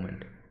that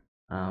moment.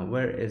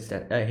 Where is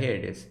that? Here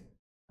it is.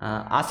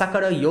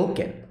 Asakura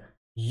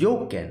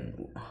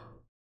Yoken.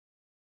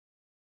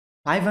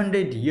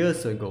 500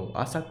 years ago,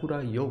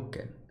 Asakura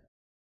Yoken,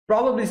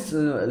 probably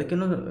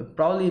like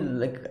probably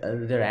like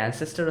their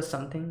ancestor or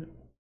something,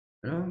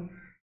 you know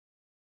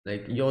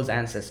like Yo's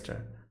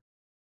ancestor.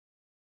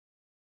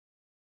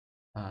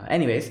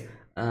 Anyways,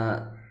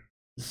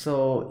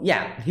 so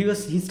yeah,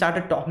 he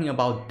started talking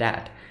about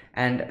that,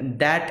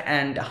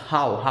 and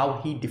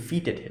how he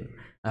defeated him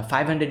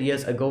 500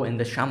 years ago in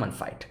the shaman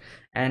fight.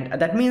 And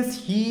that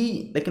means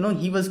he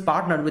he was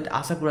partnered with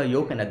Asakura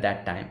Yoken at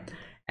that time.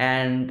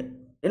 And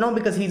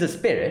because he's a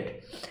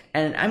spirit,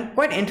 and I'm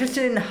quite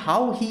interested in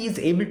how he is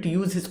able to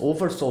use his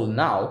oversoul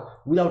now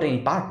without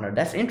any partner.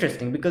 That's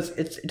interesting because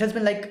it has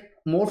been like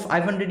more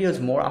 500 years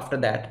more after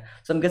that.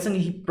 So I'm guessing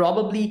he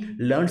probably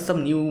learned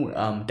some new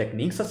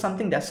techniques or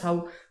something. That's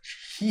how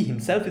he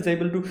himself is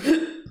able to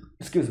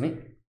excuse me,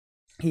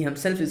 he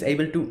himself is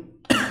able to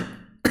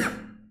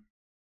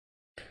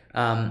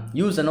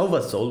use an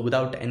oversoul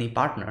without any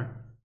partner.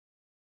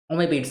 Or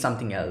maybe it's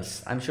something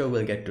else. I'm sure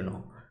we'll get to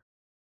know.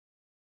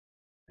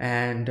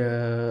 And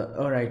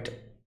all right,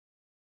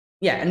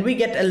 yeah, and we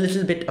get a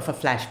little bit of a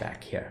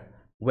flashback here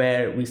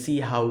where we see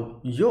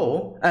how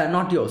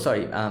not Yo,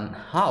 sorry,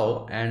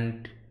 How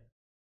and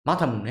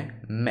Matamune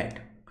met.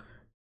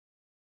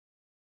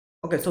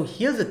 Okay, so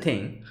here's the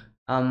thing.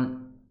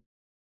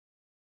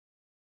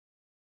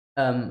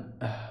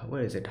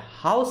 Where is it?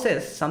 How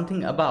says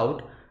something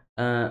about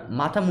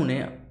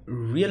Matamune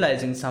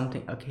realizing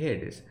something. Okay, here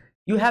it is.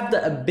 You have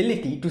the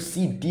ability to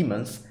see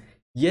demons,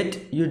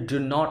 yet you do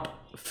not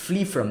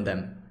flee from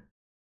them.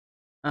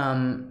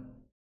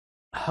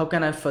 How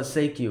can I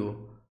forsake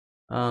you?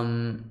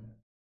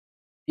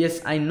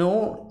 Yes, I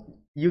know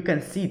you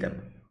can see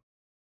them.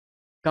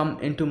 Come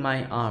into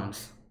my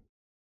arms.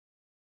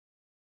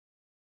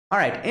 All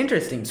right,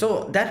 interesting.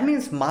 So that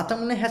means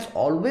Matamune has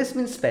always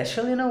been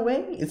special in a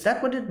way. Is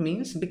that what it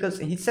means? Because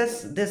he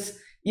says this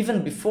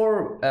even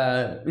before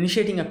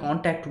initiating a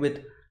contact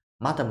with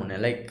Matamune.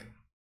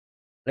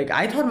 Like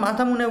I thought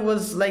Matamune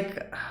was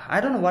like, I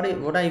don't know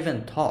what I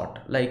even thought.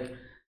 Like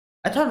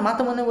I thought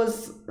Matamune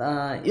was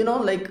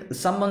like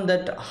someone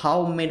that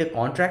How made a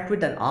contract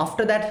with, and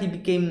after that he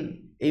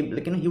became able,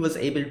 like he was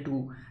able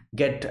to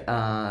get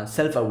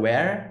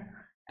self-aware,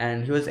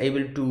 and he was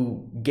able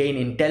to gain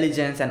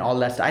intelligence and all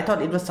that stuff. I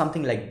thought it was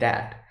something like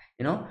that.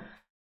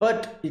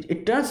 But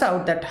it turns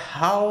out that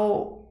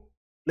How,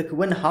 like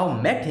when How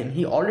met him,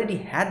 he already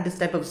had this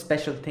type of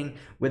special thing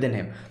within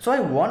him. So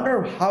I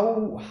wonder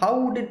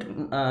how did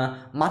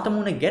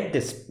Matamune get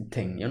this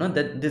thing,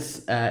 that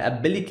this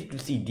ability to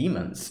see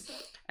demons,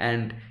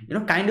 and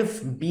kind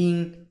of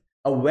being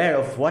aware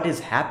of what is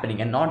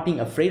happening and not being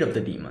afraid of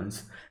the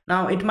demons.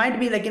 Now it might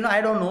be like,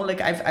 I don't know,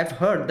 like I've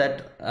heard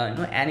that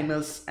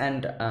animals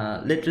and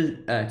little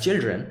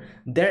children,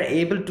 they're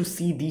able to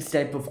see these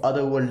type of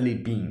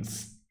otherworldly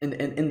beings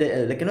in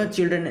the like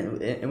children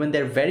when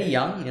they're very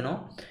young,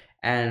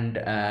 and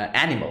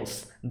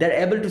animals, they're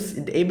able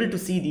to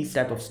see these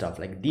type of stuff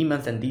like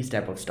demons and these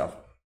type of stuff.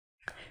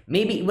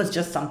 Maybe it was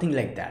just something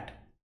like that,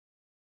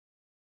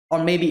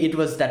 or maybe it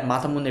was that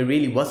Masamune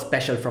really was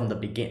special from the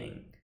beginning.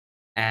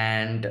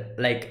 And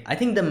like I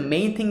think the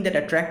main thing that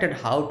attracted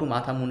How to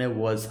Masamune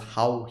was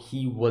how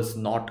he was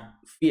not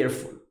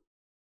fearful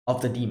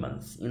of the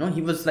demons.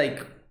 He was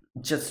like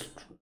just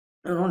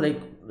like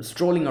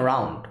strolling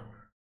around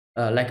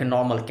like a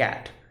normal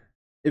cat.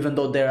 even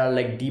though there are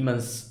like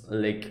demons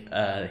like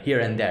here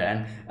and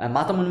there. And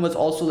Masamune was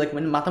also like,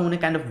 when Masamune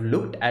kind of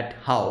looked at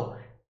how,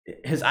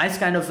 his eyes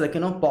kind of like,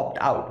 popped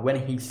out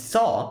when he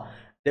saw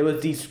there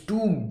was these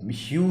two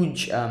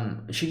huge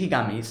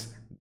shikigamis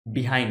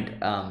behind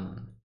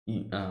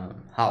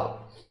how.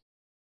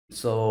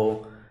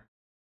 So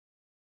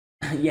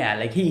yeah,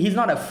 like he's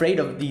not afraid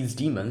of these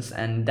demons,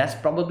 and that's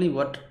probably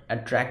what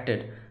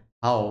attracted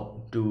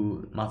how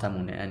to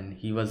Masamune. And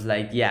he was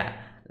like, yeah,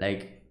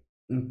 like,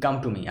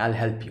 come to me, I'll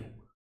help you.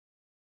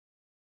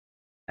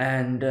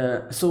 And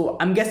so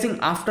I'm guessing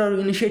after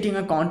initiating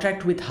a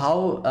contract with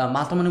how,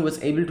 Masamune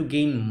was able to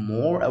gain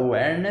more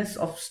awareness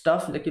of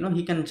stuff, like,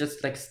 he can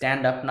just like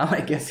stand up now,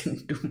 I guess,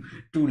 in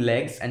two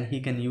legs, and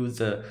he can use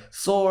a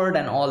sword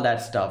and all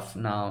that stuff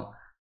now.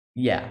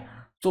 Yeah.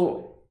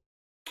 So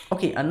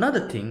okay,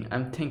 another thing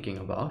I'm thinking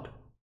about,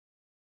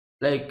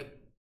 like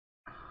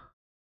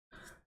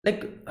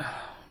like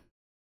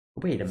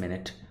wait a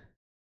minute,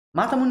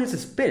 Masamune is a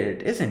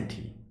spirit, isn't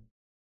he?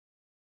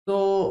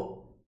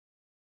 So,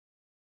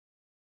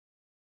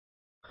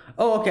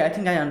 oh, okay, I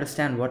think I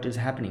understand what is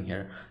happening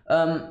here.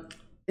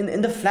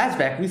 In the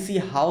flashback, we see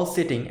Hao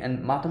sitting,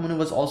 and Masamune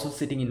was also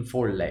sitting in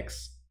four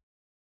legs.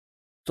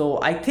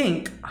 So I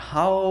think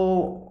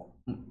how,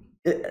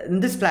 in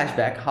this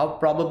flashback, Hao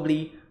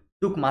probably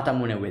took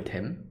Masamune with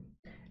him,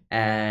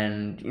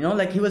 and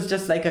like he was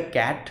just like a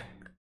cat,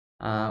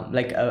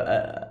 like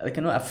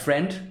a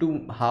friend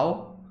to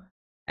Hao,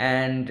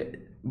 and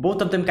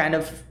both of them kind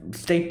of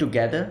stayed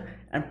together.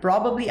 And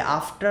probably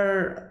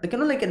after, like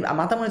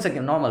Masamune is like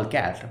a normal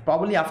cat,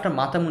 probably after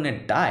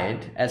Masamune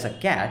died as a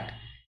cat,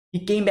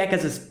 he came back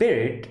as a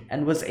spirit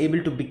and was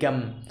able to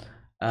become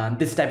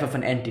this type of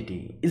an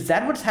entity. Is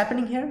that what's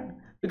happening here?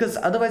 Because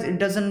otherwise it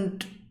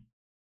doesn't,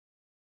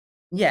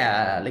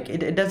 yeah, like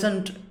it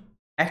doesn't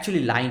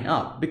actually line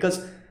up,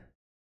 because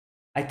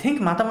I think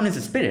Masamune is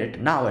a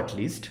spirit now, at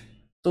least.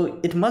 So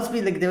it must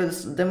be like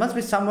there must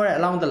be somewhere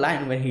along the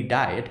line when he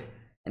died,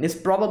 and it's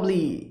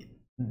probably,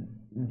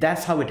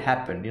 that's how it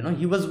happened.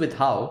 He was with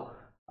Hao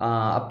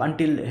up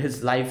until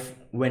his life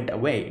went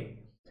away,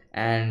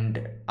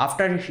 and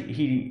after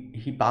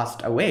he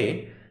passed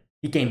away,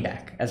 he came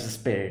back as a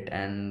spirit,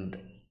 and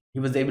he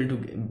was able to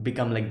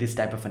become like this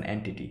type of an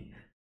entity.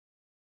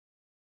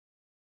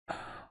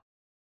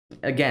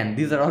 Again,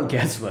 these are all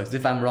guessworks.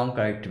 If I'm wrong,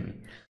 correct me.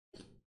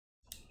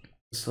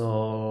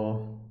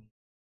 So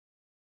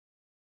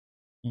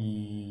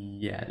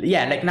yeah,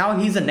 like now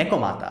he's a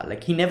Nekomata,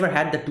 like he never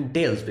had the two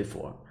tails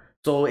before.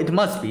 So it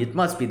must be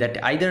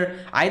that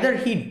either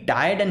he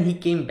died and he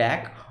came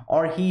back,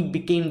 or he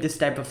became this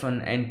type of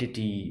an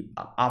entity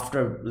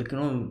after, like,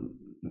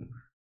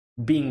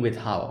 being with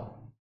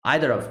Hao.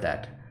 Either of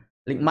that.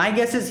 Like my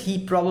guess is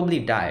he probably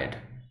died,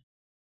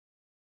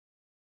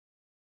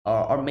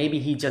 or maybe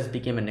he just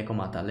became a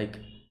Nekomata. Like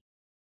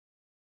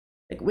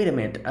wait a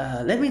minute,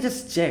 let me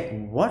just check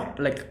what,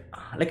 like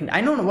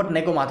I know what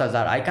Nekomatas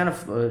are. I kind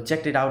of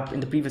checked it out in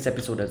the previous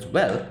episode as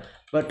well.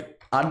 But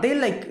are they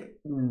like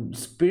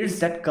spirits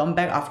that come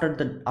back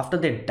after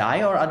they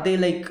die, or are they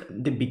like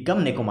they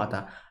become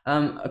Nekomata?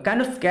 A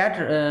kind of cat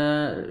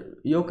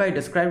yokai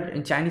described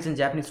in Chinese and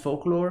Japanese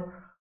folklore.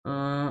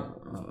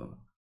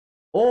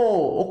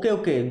 Oh,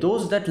 okay.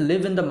 Those that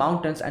live in the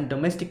mountains, and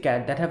domestic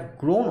cat that have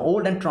grown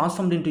old and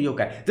transformed into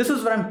yokai. This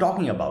is what I'm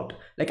talking about.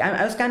 Like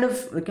I was kind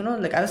of like,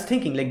 like I was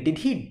thinking, like, did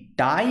he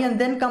die and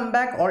then come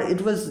back, or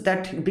it was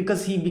that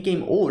because he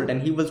became old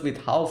and he was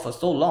with Hao for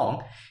so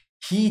long,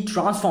 he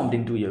transformed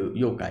into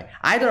yokai?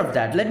 Either of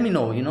that, let me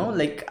know.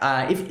 Like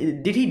if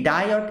did he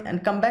die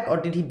and come back, or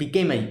did he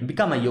become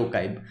a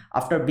yokai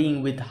after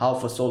being with Hao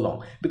for so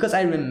long? Because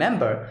I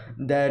remember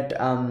that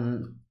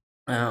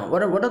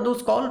what are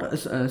those called?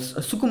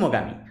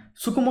 Sukumogami.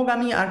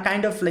 Sukumogami are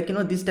kind of like,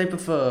 this type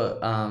of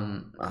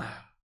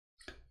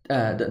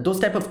those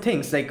type of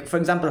things, like for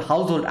example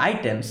household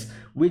items,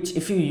 which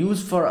if you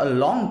use for a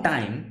long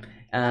time,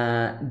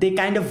 they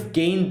kind of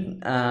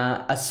gain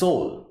a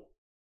soul,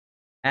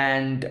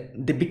 and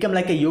they become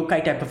like a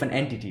yokai type of an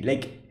entity.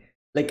 Like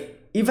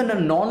even a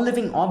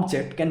non-living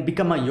object can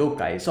become a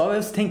yokai. So I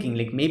was thinking,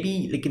 like,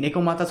 maybe like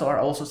Nekomatas are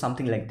also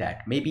something like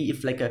that. Maybe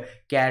if like a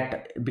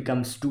cat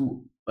becomes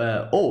too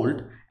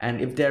old,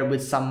 and if they're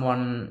with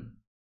someone,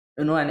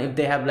 and if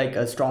they have like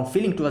a strong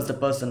feeling towards the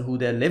person who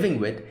they're living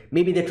with,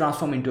 maybe they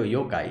transform into a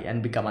yokai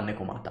and become a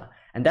Nekomata.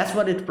 And that's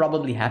what it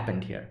probably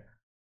happened here.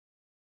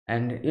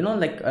 And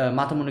like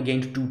Masamune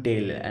gained two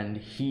tail, and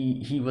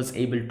he was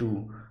able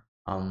to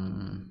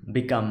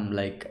become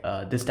like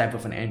this type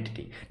of an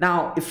entity.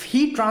 Now if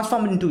he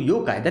transformed into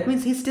yokai, that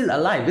means he's still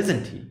alive,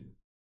 isn't he?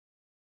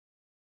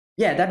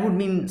 Yeah, that would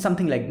mean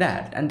something like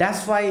that. And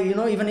that's why,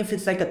 even if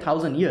it's like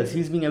 1,000 years,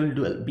 he's being able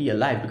to be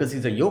alive, because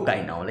he's a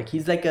yokai now. Like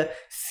he's like a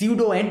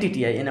pseudo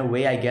entity in a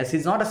way, I guess.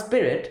 He's not a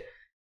spirit,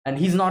 and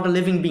he's not a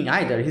living being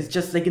either. He's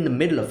just like in the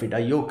middle of it, a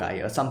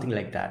yokai or something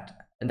like that.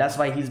 And that's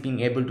why he's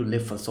being able to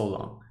live for so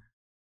long.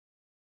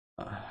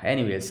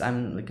 Anyways,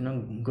 I'm like,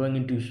 going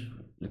into,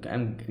 like,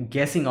 I'm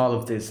guessing all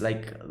of this.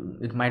 Like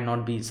it might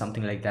not be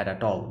something like that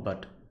at all,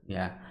 but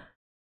yeah.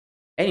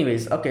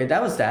 Anyways, okay,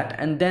 that was that.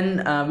 And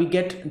then we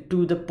get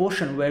to the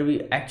portion where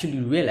we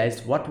actually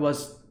realized what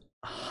was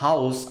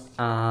House,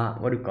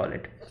 what do you call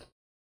it,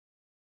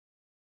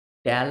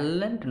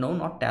 talent, no,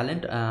 not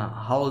talent,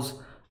 House,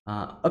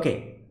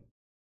 okay,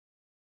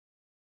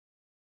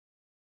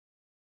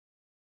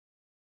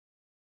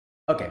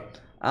 okay,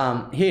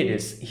 here it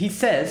is. He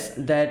says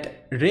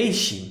that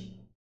Reishi,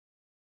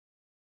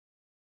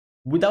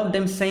 without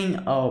them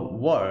saying a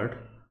word,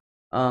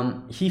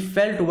 he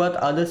felt what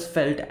others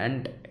felt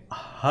and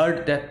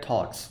heard their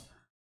thoughts.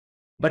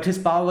 But his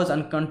power was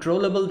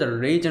uncontrollable. The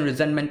rage and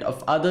resentment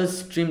of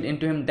others streamed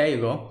into him. There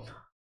you go.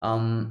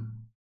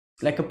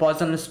 Like a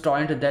poisonous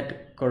torrent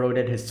that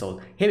corroded his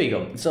soul. Here we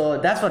go. So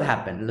that's what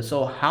happened.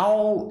 So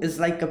how is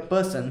like a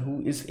person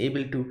who is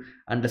able to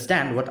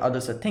understand what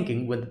others are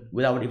thinking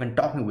without even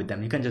talking with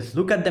them? You can just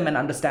look at them and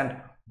understand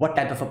what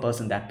type of a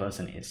person that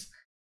person is.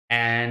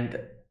 And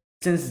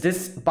since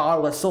this power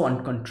was so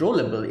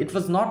uncontrollable, it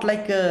was not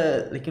like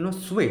a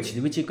switch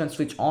which you can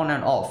switch on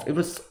and off. It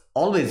was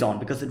always on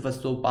because it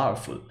was so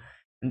powerful.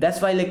 And that's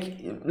why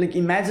like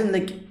imagine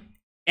like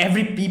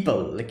every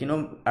people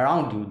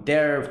around you,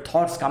 their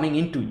thoughts coming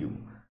into you,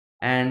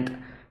 and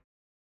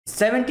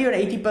 70 or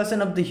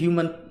 80% of the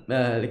human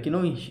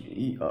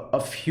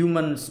of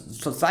human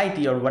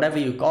society, or whatever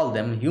you call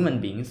them,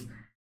 human beings,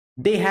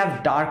 they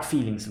have dark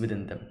feelings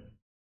within them.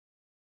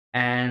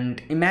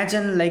 And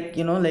imagine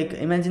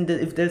imagine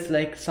that if there's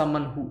like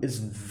someone who is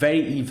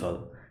very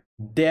evil,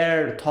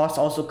 their thoughts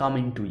also come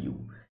into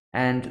you,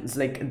 and it's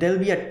like there'll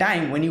be a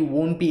time when you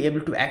won't be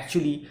able to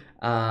actually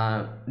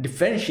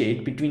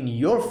differentiate between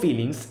your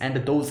feelings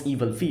and those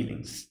evil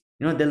feelings.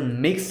 They'll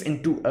mix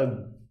into a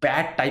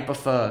bad type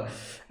of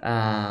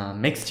a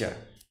mixture,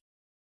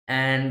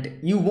 and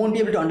you won't be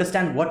able to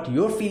understand what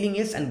your feeling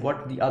is and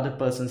what the other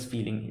person's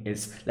feeling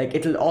is. Like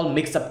it'll all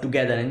mix up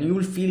together, and you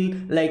will feel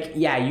like,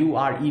 yeah, you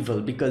are evil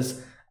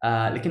because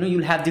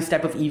you'll have this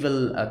type of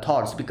evil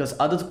thoughts because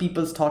other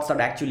people's thoughts are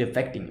actually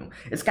affecting you.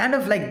 It's kind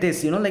of like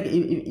this, like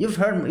you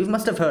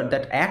must have heard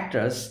that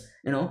actors,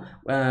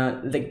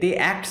 like they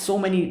act so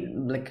many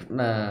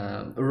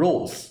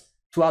roles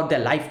throughout their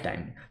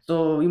lifetime.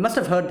 So you must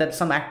have heard that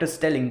some actors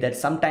telling that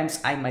sometimes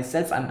I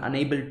myself am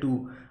unable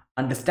to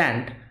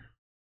understand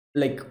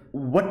like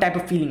what type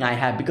of feeling I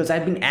have, because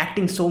I've been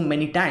acting so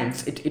many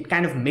times. It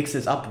kind of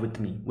mixes up with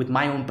me, with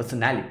my own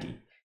personality.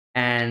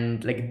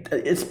 And like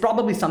it's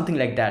probably something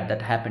like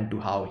that happened to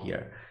Hao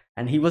here,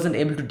 and he wasn't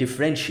able to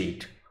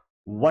differentiate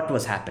what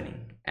was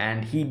happening,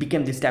 and he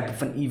became this type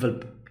of an evil,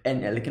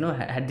 and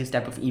had this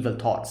type of evil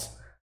thoughts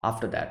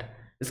after that.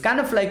 It's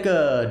kind of like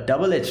a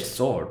double-edged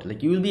sword.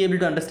 Like you will be able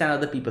to understand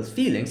other people's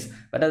feelings,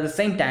 but at the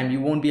same time you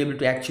won't be able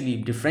to actually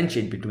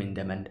differentiate between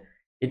them, and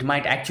it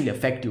might actually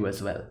affect you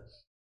as well.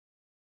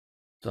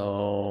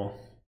 So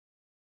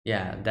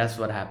yeah, that's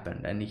what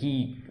happened, and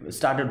he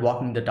started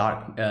walking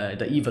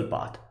the evil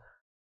path.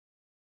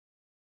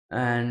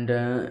 And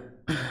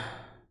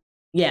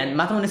yeah, and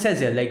Matamune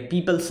says here, like,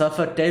 people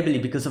suffer terribly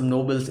because of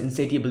Noble's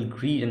insatiable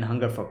greed and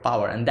hunger for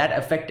power, and that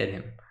affected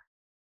him.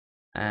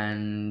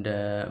 And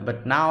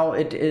but now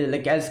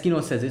like as Kino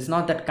says, it's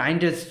not that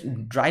kindness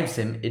drives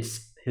him,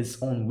 it's his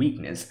own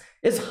weakness.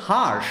 It's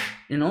harsh,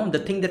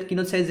 the thing that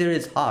Kino says here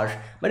is harsh,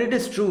 but it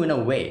is true in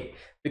a way,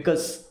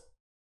 because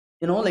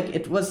like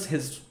it was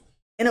his,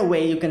 in a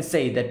way you can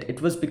say that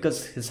it was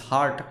because his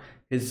heart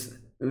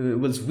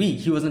was weak.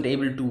 He wasn't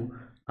able to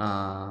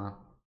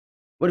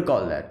what do you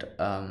call that,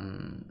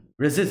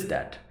 resist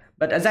that.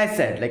 But as I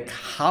said, like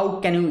how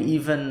can you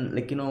even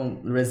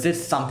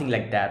resist something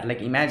like that?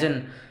 Like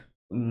imagine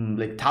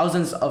like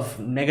thousands of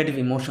negative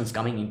emotions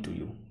coming into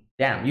you.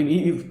 Damn,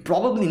 you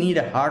probably need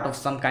a heart of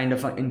some kind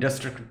of an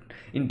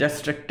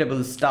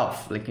indestructible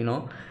stuff, if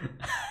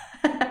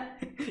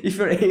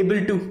you're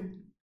able to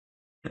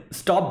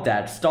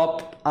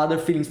stop other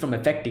feelings from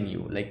affecting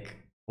you. Like,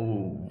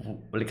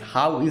 oh, like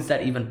how is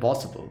that even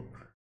possible?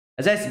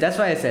 That's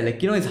why I say,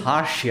 like, it's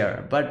harsh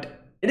here, but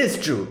it is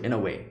true in a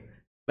way,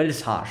 but it's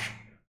harsh.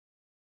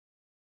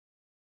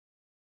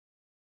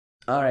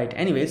 All right,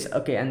 anyways,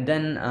 okay. And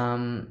then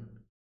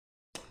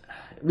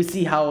we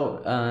see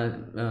how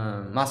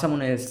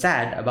Masamune is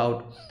sad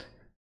about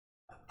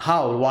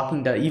how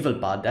walking the evil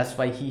path. That's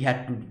why he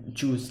had to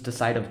choose the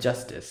side of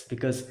justice,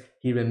 because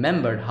he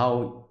remembered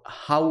how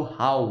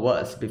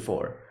was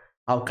before,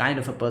 how kind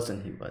of a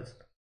person he was.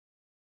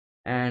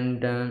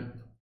 And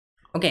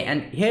okay,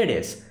 and here it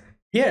is.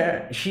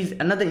 Here she's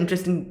another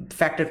interesting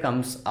factor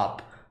comes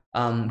up.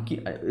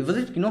 Was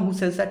it who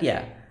says that?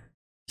 Yeah,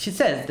 she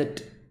says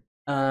that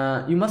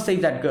you must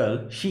save that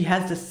girl. She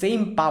has the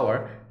same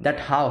power that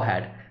Hao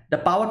had, the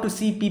power to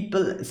see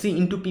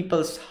into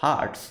people's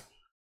hearts.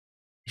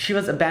 She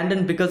was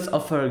abandoned because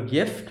of her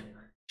gift.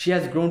 She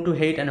has grown to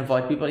hate and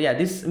avoid people. Yeah,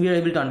 this we are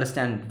able to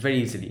understand very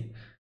easily.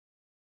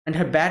 And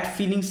her bad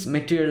feelings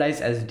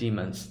materialize as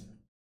demons.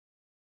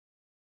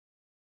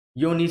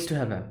 Yo needs to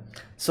have her.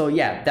 So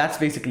yeah, that's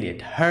basically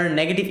it. Her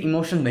negative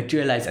emotions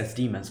materialize as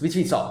demons, which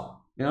we saw,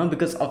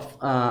 because of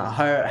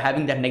her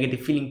having that negative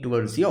feeling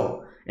towards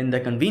Yo in the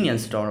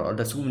convenience store or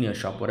the souvenir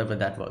shop, whatever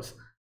that was.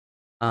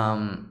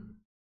 um,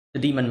 the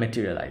demon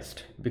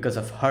materialized because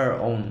of her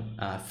own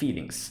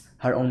feelings,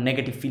 her own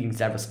negative feelings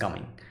that was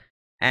coming.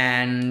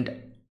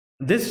 And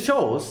this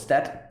shows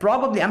that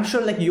probably, I'm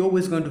sure like Yo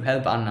is going to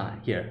help Anna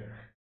here.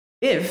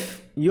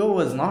 If Yo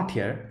was not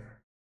here,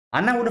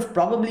 Anna would have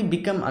probably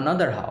become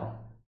another How.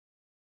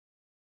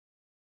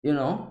 You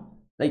know,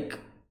 like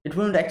it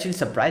wouldn't actually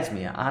surprise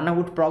me. Anna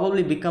would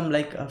probably become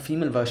like a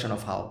female version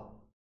of How,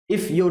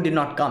 if Yo did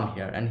not come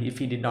here, and if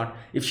she did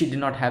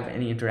not have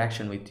any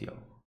interaction with Yo.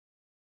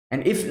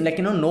 And if, like,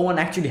 no one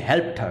actually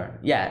helped her,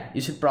 yeah,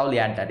 you should probably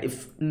add that.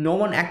 If no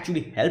one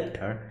actually helped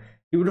her,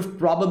 she would have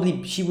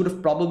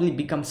probably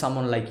become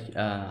someone like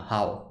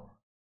How.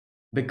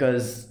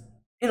 Because,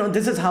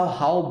 this is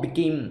how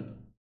became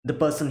the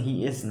person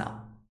he is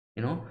now.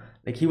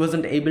 Like, he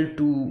wasn't able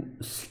to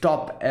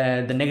stop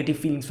the negative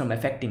feelings from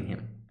affecting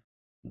him.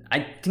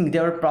 I think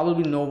there were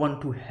probably no one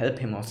to help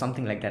him or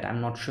something like that,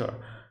 I'm not sure.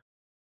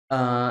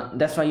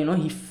 That's why,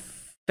 he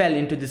fell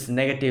into this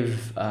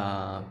negative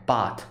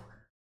path.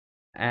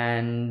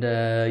 And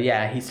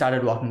yeah, he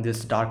started walking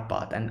this dark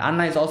path. And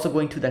Anna is also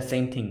going through that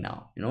same thing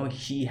now.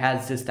 She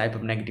has this type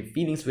of negative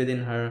feelings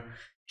within her.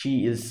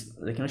 She is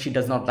like, she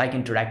does not like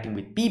interacting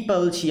with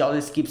people. She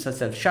always keeps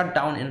herself shut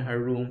down in her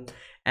room.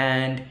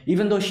 And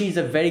even though she's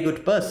a very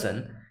good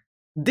person,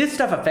 this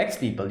stuff affects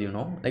people.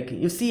 Like,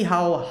 you see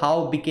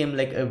how became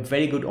like a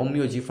very good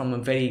omyoji, from a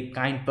very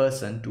kind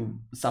person to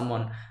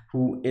someone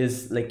who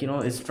is like,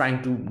 is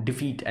trying to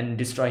defeat and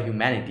destroy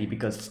humanity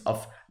because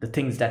of the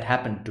things that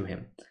happened to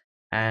him.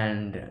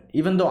 And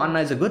even though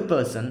Anna is a good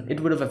person, it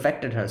would have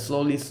affected her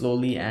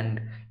slowly,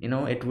 and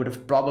it would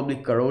have probably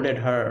corroded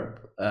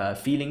her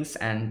feelings,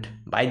 and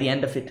by the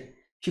end of it,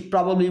 she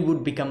probably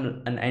would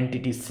become an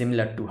entity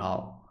similar to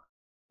How,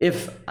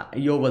 if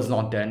Yo was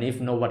not there and if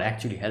no one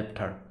actually helped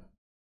her.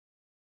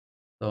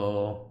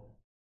 So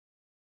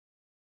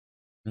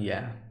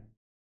yeah,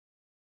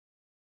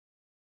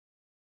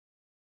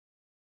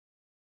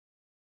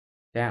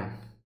 damn.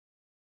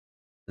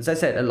 As I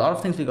said, a lot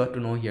of things we got to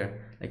know here,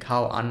 like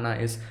how Anna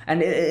is.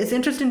 And it's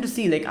interesting to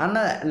see, like,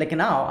 Anna, like,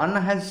 now Anna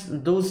has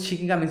those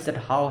shikigamis that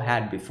How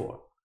had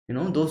before.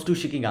 Those two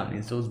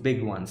shikigamis, those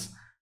big ones.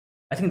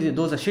 I think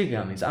those are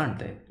shikigamis, aren't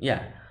they?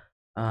 Yeah.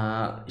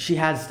 She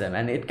has them,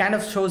 and it kind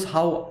of shows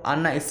how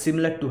Anna is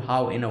similar to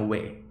How in a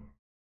way.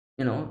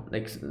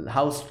 Like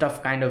how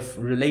stuff kind of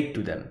relate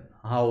to them,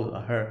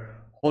 how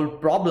her whole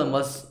problem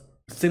was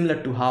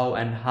similar to How,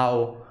 and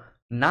how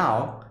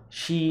now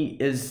she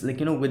is like,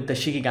 with the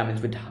shikigamis,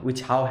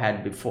 which How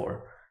had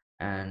before.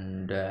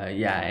 And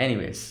yeah,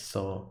 anyways,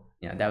 so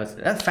yeah,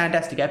 that's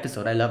fantastic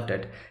episode. I loved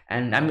it,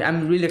 and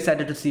I'm really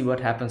excited to see what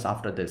happens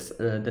after this,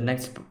 the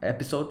next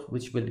episode,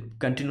 which will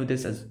continue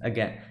this as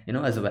again,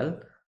 as well.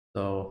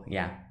 So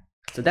yeah,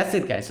 so that's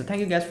it, guys. So thank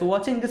you guys for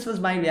watching. This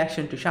was my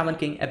reaction to Shaman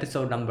King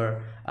episode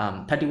number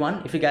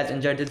 31. If you guys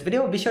enjoyed this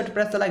video, be sure to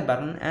press the like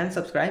button and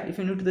subscribe if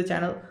you're new to the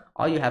channel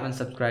or you haven't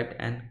subscribed,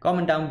 and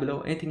comment down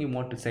below anything you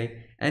want to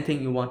say,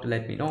 anything you want to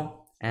let me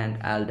know, and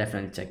I'll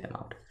definitely check them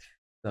out.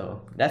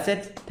 So that's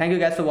it. Thank you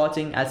guys for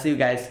watching. I'll see you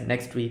guys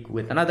next week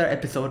with another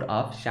episode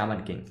of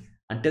Shaman King.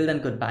 Until then,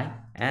 goodbye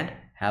and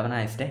have a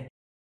nice day.